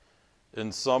it,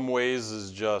 in some ways,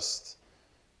 is just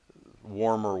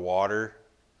warmer water.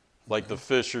 Like the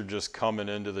fish are just coming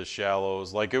into the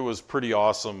shallows. Like it was pretty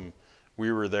awesome.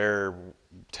 We were there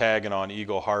tagging on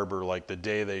Eagle Harbor like the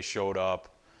day they showed up,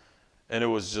 and it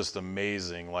was just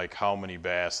amazing like how many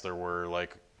bass there were.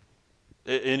 Like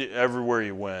everywhere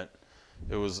you went,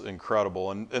 it was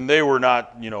incredible. And they were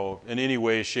not, you know, in any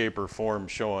way, shape, or form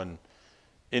showing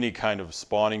any kind of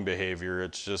spawning behavior.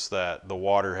 It's just that the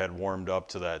water had warmed up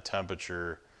to that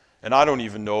temperature. And I don't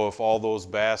even know if all those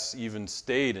bass even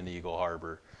stayed in Eagle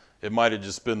Harbor. It might have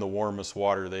just been the warmest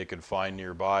water they could find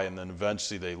nearby, and then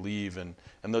eventually they leave. And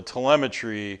the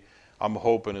telemetry, I'm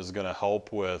hoping, is going to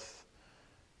help with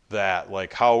that.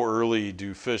 Like, how early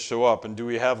do fish show up? And do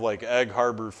we have, like, Egg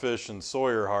Harbor fish in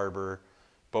Sawyer Harbor?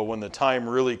 But when the time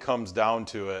really comes down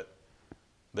to it,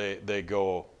 they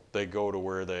go to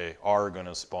where they are going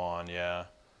to spawn, yeah.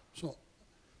 So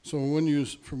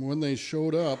from when they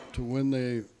showed up to when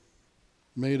they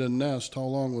made a nest, how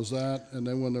long was that? And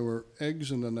then when there were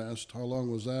eggs in the nest, how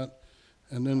long was that?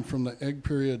 And then from the egg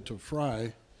period to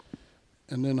fry,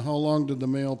 and then how long did the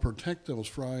male protect those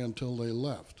fry until they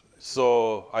left?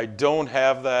 So I don't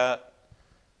have that.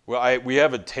 Well, we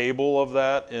have a table of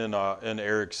that in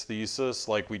Eric's thesis.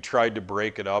 Like we tried to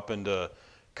break it up into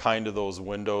kind of those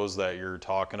windows that you're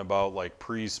talking about, like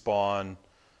pre-spawn,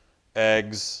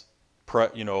 eggs,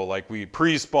 you know, like we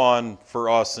pre-spawn for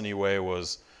us anyway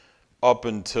was up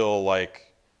until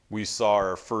like we saw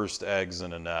our first eggs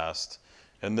in a nest.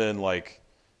 And then like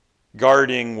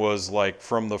guarding was like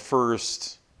from the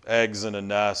first eggs in a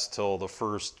nest till the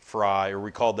first fry, or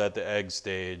we called that the egg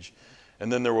stage.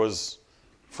 And then there was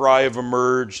fry have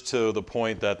emerged to the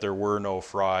point that there were no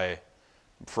fry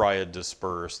had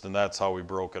dispersed, and that's how we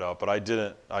broke it up. But I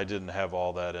didn't have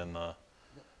all that in the.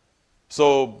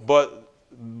 So, but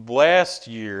last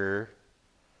year,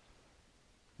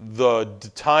 the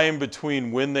time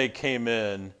between when they came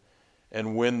in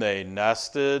and when they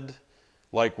nested,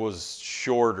 like, was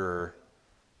shorter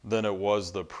than it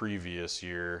was the previous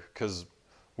year, because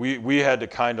we had to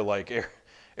kind of like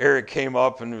Eric came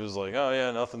up and was like, oh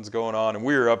yeah, nothing's going on, and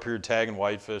we were up here tagging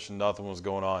whitefish and nothing was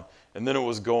going on, and then it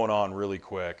was going on really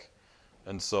quick.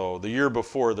 And so the year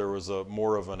before there was a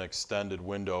more of an extended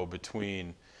window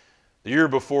between The year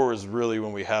before was really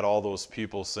when we had all those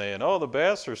people saying, oh, the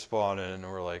bass are spawning, and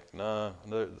we're like, nah,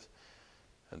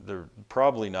 they're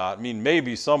probably not. I mean,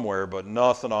 maybe somewhere, but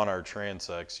nothing on our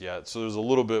transects yet. So there's a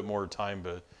little bit more time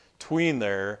between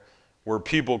there where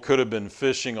people could have been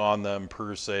fishing on them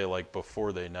per se, like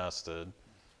before they nested.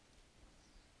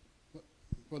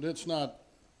 But it's not,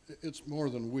 it's more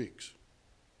than weeks,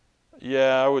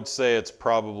 Yeah, I would say it's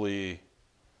probably,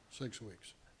 6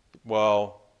 weeks.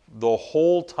 well, the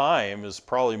whole time is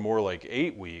probably more like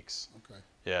 8 weeks. Okay.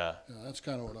 Yeah, Yeah, that's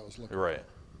kind of what I was looking you're right. for.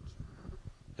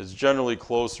 It's generally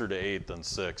closer to 8 than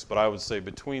 6, but I would say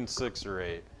between 6 or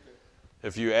 8.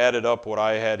 If you added up what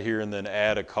I had here and then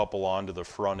add a couple onto the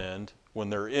front end, when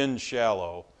they're in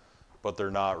shallow, but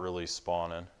they're not really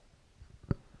spawning.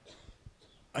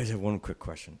 I just have one quick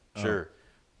question. Sure.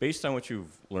 Based on what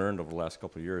you've learned over the last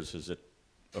couple of years, has it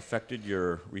affected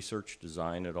your research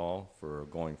design at all for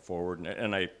going forward?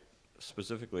 And I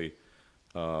specifically,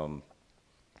 do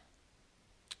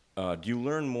you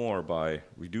learn more by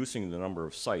reducing the number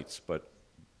of sites, but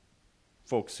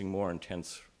focusing more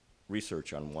intense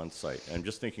research on one site? And I'm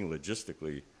just thinking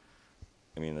logistically,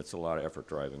 I mean, it's a lot of effort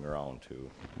driving around to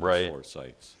Right. 4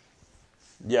 sites.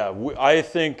 Yeah, I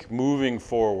think moving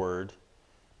forward,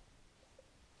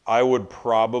 I would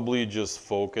probably just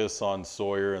focus on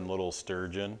Sawyer and little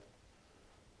sturgeon.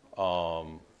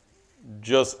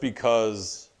 Just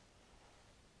because,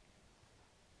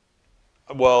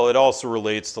 well, it also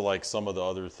relates to like some of the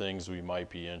other things we might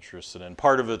be interested in.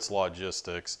 Part of it's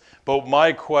logistics. But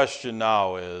my question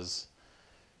now is,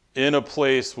 in a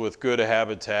place with good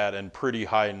habitat and pretty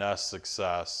high nest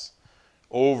success,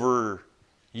 over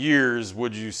years,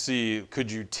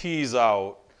 could you tease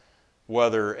out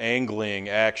whether angling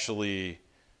actually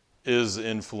is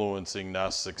influencing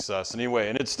nest success anyway?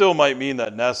 And it still might mean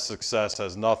that nest success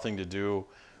has nothing to do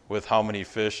with how many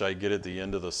fish I get at the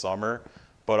end of the summer,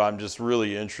 but I'm just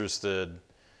really interested.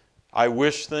 I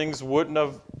wish things wouldn't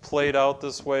have played out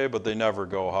this way, but they never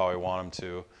go how I want them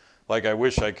to. Like, I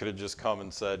wish I could have just come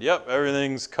and said, yep,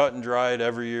 everything's cut and dried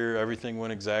every year, everything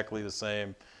went exactly the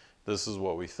same, this is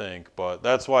what we think. But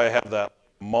that's why I have that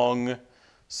among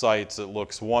sites it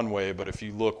looks one way, but if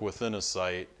you look within a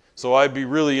site. So I'd be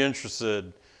really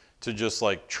interested to just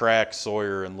like track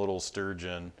Sawyer and little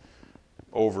sturgeon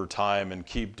over time and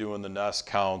keep doing the nest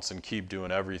counts and keep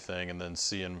doing everything, and then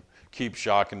keep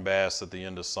shocking bass at the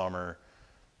end of summer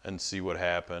and see what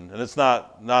happened. And it's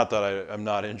not that I'm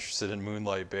not interested in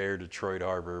Moonlight Bay or Detroit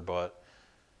Harbor, but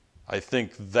I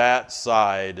think that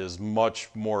side is much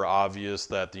more obvious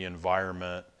that the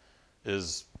environment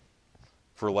is,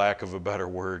 for lack of a better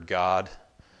word, God.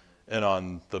 And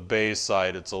on the Bay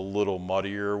side, it's a little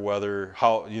muddier whether,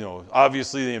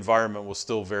 obviously the environment was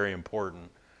still very important,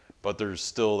 but there's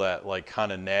still that like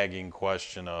kind of nagging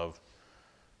question of,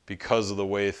 because of the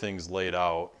way things laid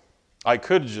out, I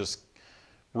could just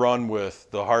run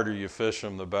with the harder you fish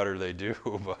them, the better they do,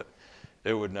 but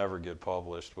it would never get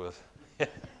published with.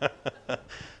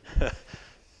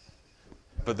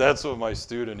 But that's what my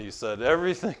student, he said,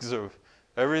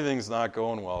 everything's not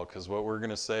going well, because what we're going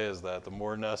to say is that the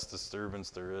more nest disturbance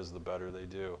there is, the better they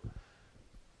do.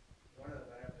 One of the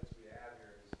benefits we have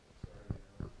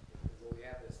here is we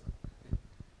have this.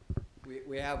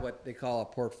 We have what they call a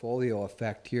portfolio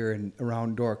effect here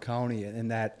around Door County, and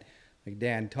that, like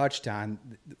Dan touched on,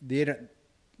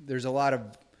 there's a lot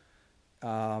of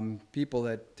people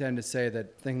that tend to say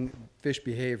that fish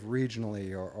behave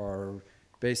regionally or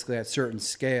basically at certain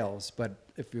scales. But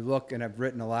if you look, and I've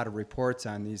written a lot of reports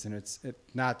on these, and it's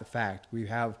not the fact. We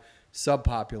have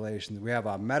subpopulations. We have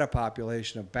a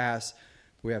metapopulation of bass.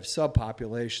 We have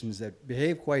subpopulations that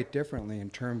behave quite differently in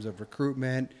terms of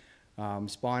recruitment,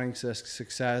 spawning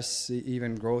success,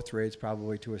 even growth rates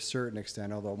probably to a certain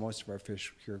extent, although most of our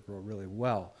fish here grow really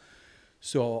well.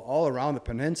 So all around the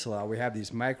peninsula, we have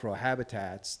these micro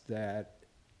habitats that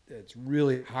it's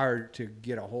really hard to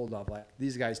get a hold of. Like,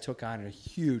 these guys took on a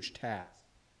huge task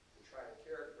to try to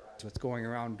characterize what's going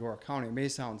around Door County. It may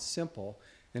sound simple,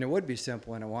 and it would be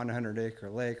simple in a 100-acre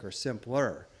lake or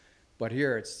simpler, but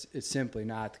here it's simply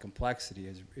not. The complexity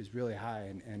is really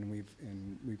high, and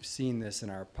we've seen this in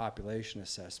our population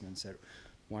assessments, that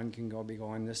one can be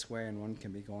going this way and one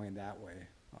can be going that way.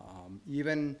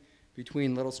 Even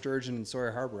between Little Sturgeon and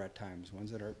Sawyer Harbor at times,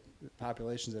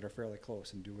 populations that are fairly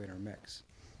close and do intermix.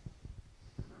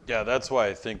 Yeah, that's why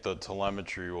I think the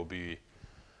telemetry will be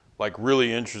like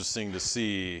really interesting to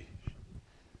see.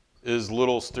 Is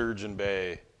Little Sturgeon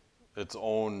Bay its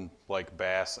own like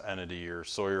bass entity, or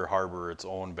Sawyer Harbor its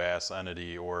own bass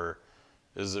entity, or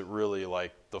is it really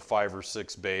like the 5 or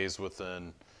 6 bays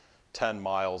within 10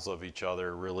 miles of each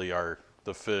other really are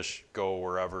the fish go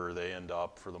wherever they end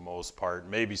up for the most part.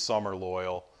 Maybe some are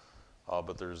loyal,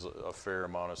 but there's a fair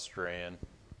amount of straying.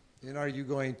 And are you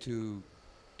going to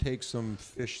take some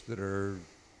fish that are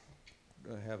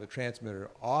have a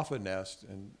transmitter off a nest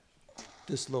and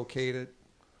dislocate it?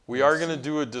 We are going to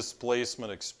do a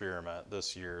displacement experiment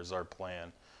this year is our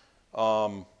plan.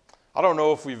 I don't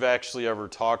know if we've actually ever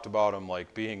talked about them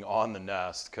like being on the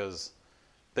nest, because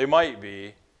they might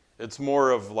be. It's more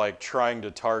of like trying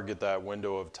to target that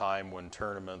window of time when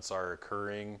tournaments are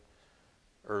occurring,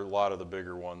 or a lot of the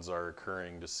bigger ones are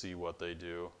occurring, to see what they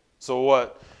do. So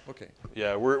what? Okay.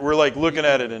 Yeah, we're like looking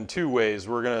at it in two ways.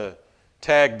 We're gonna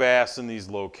tag bass in these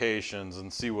locations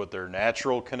and see what their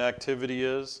natural connectivity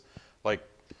is. Like,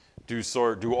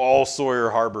 do all Sawyer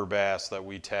Harbor bass that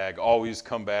we tag always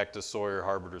come back to Sawyer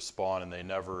Harbor to spawn and they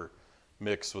never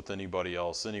mix with anybody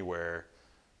else anywhere?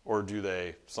 Or do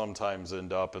they sometimes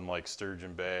end up in like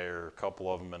Sturgeon Bay, or a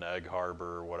couple of them in Egg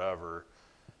Harbor or whatever?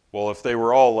 Well, if they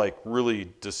were all like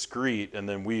really discrete and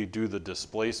then we do the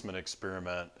displacement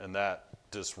experiment and that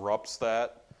disrupts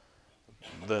that,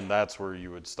 then that's where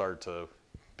you would start to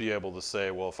be able to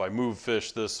say, well, if I move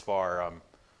fish this far, I'm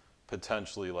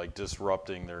potentially like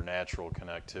disrupting their natural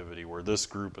connectivity, where this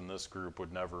group and this group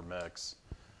would never mix.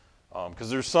 Because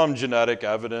there's some genetic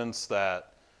evidence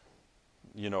that,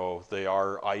 you know, they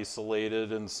are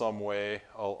isolated in some way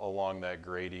along that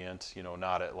gradient, you know,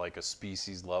 not at like a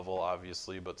species level,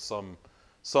 obviously, but some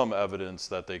evidence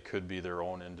that they could be their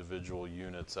own individual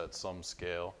units at some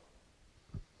scale.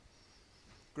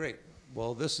 Great.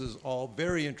 Well, this is all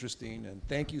very interesting, and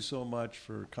thank you so much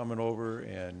for coming over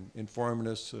and informing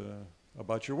us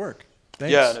about your work.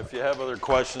 Thanks. Yeah, and if you have other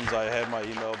questions, I have my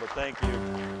email, but thank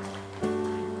you.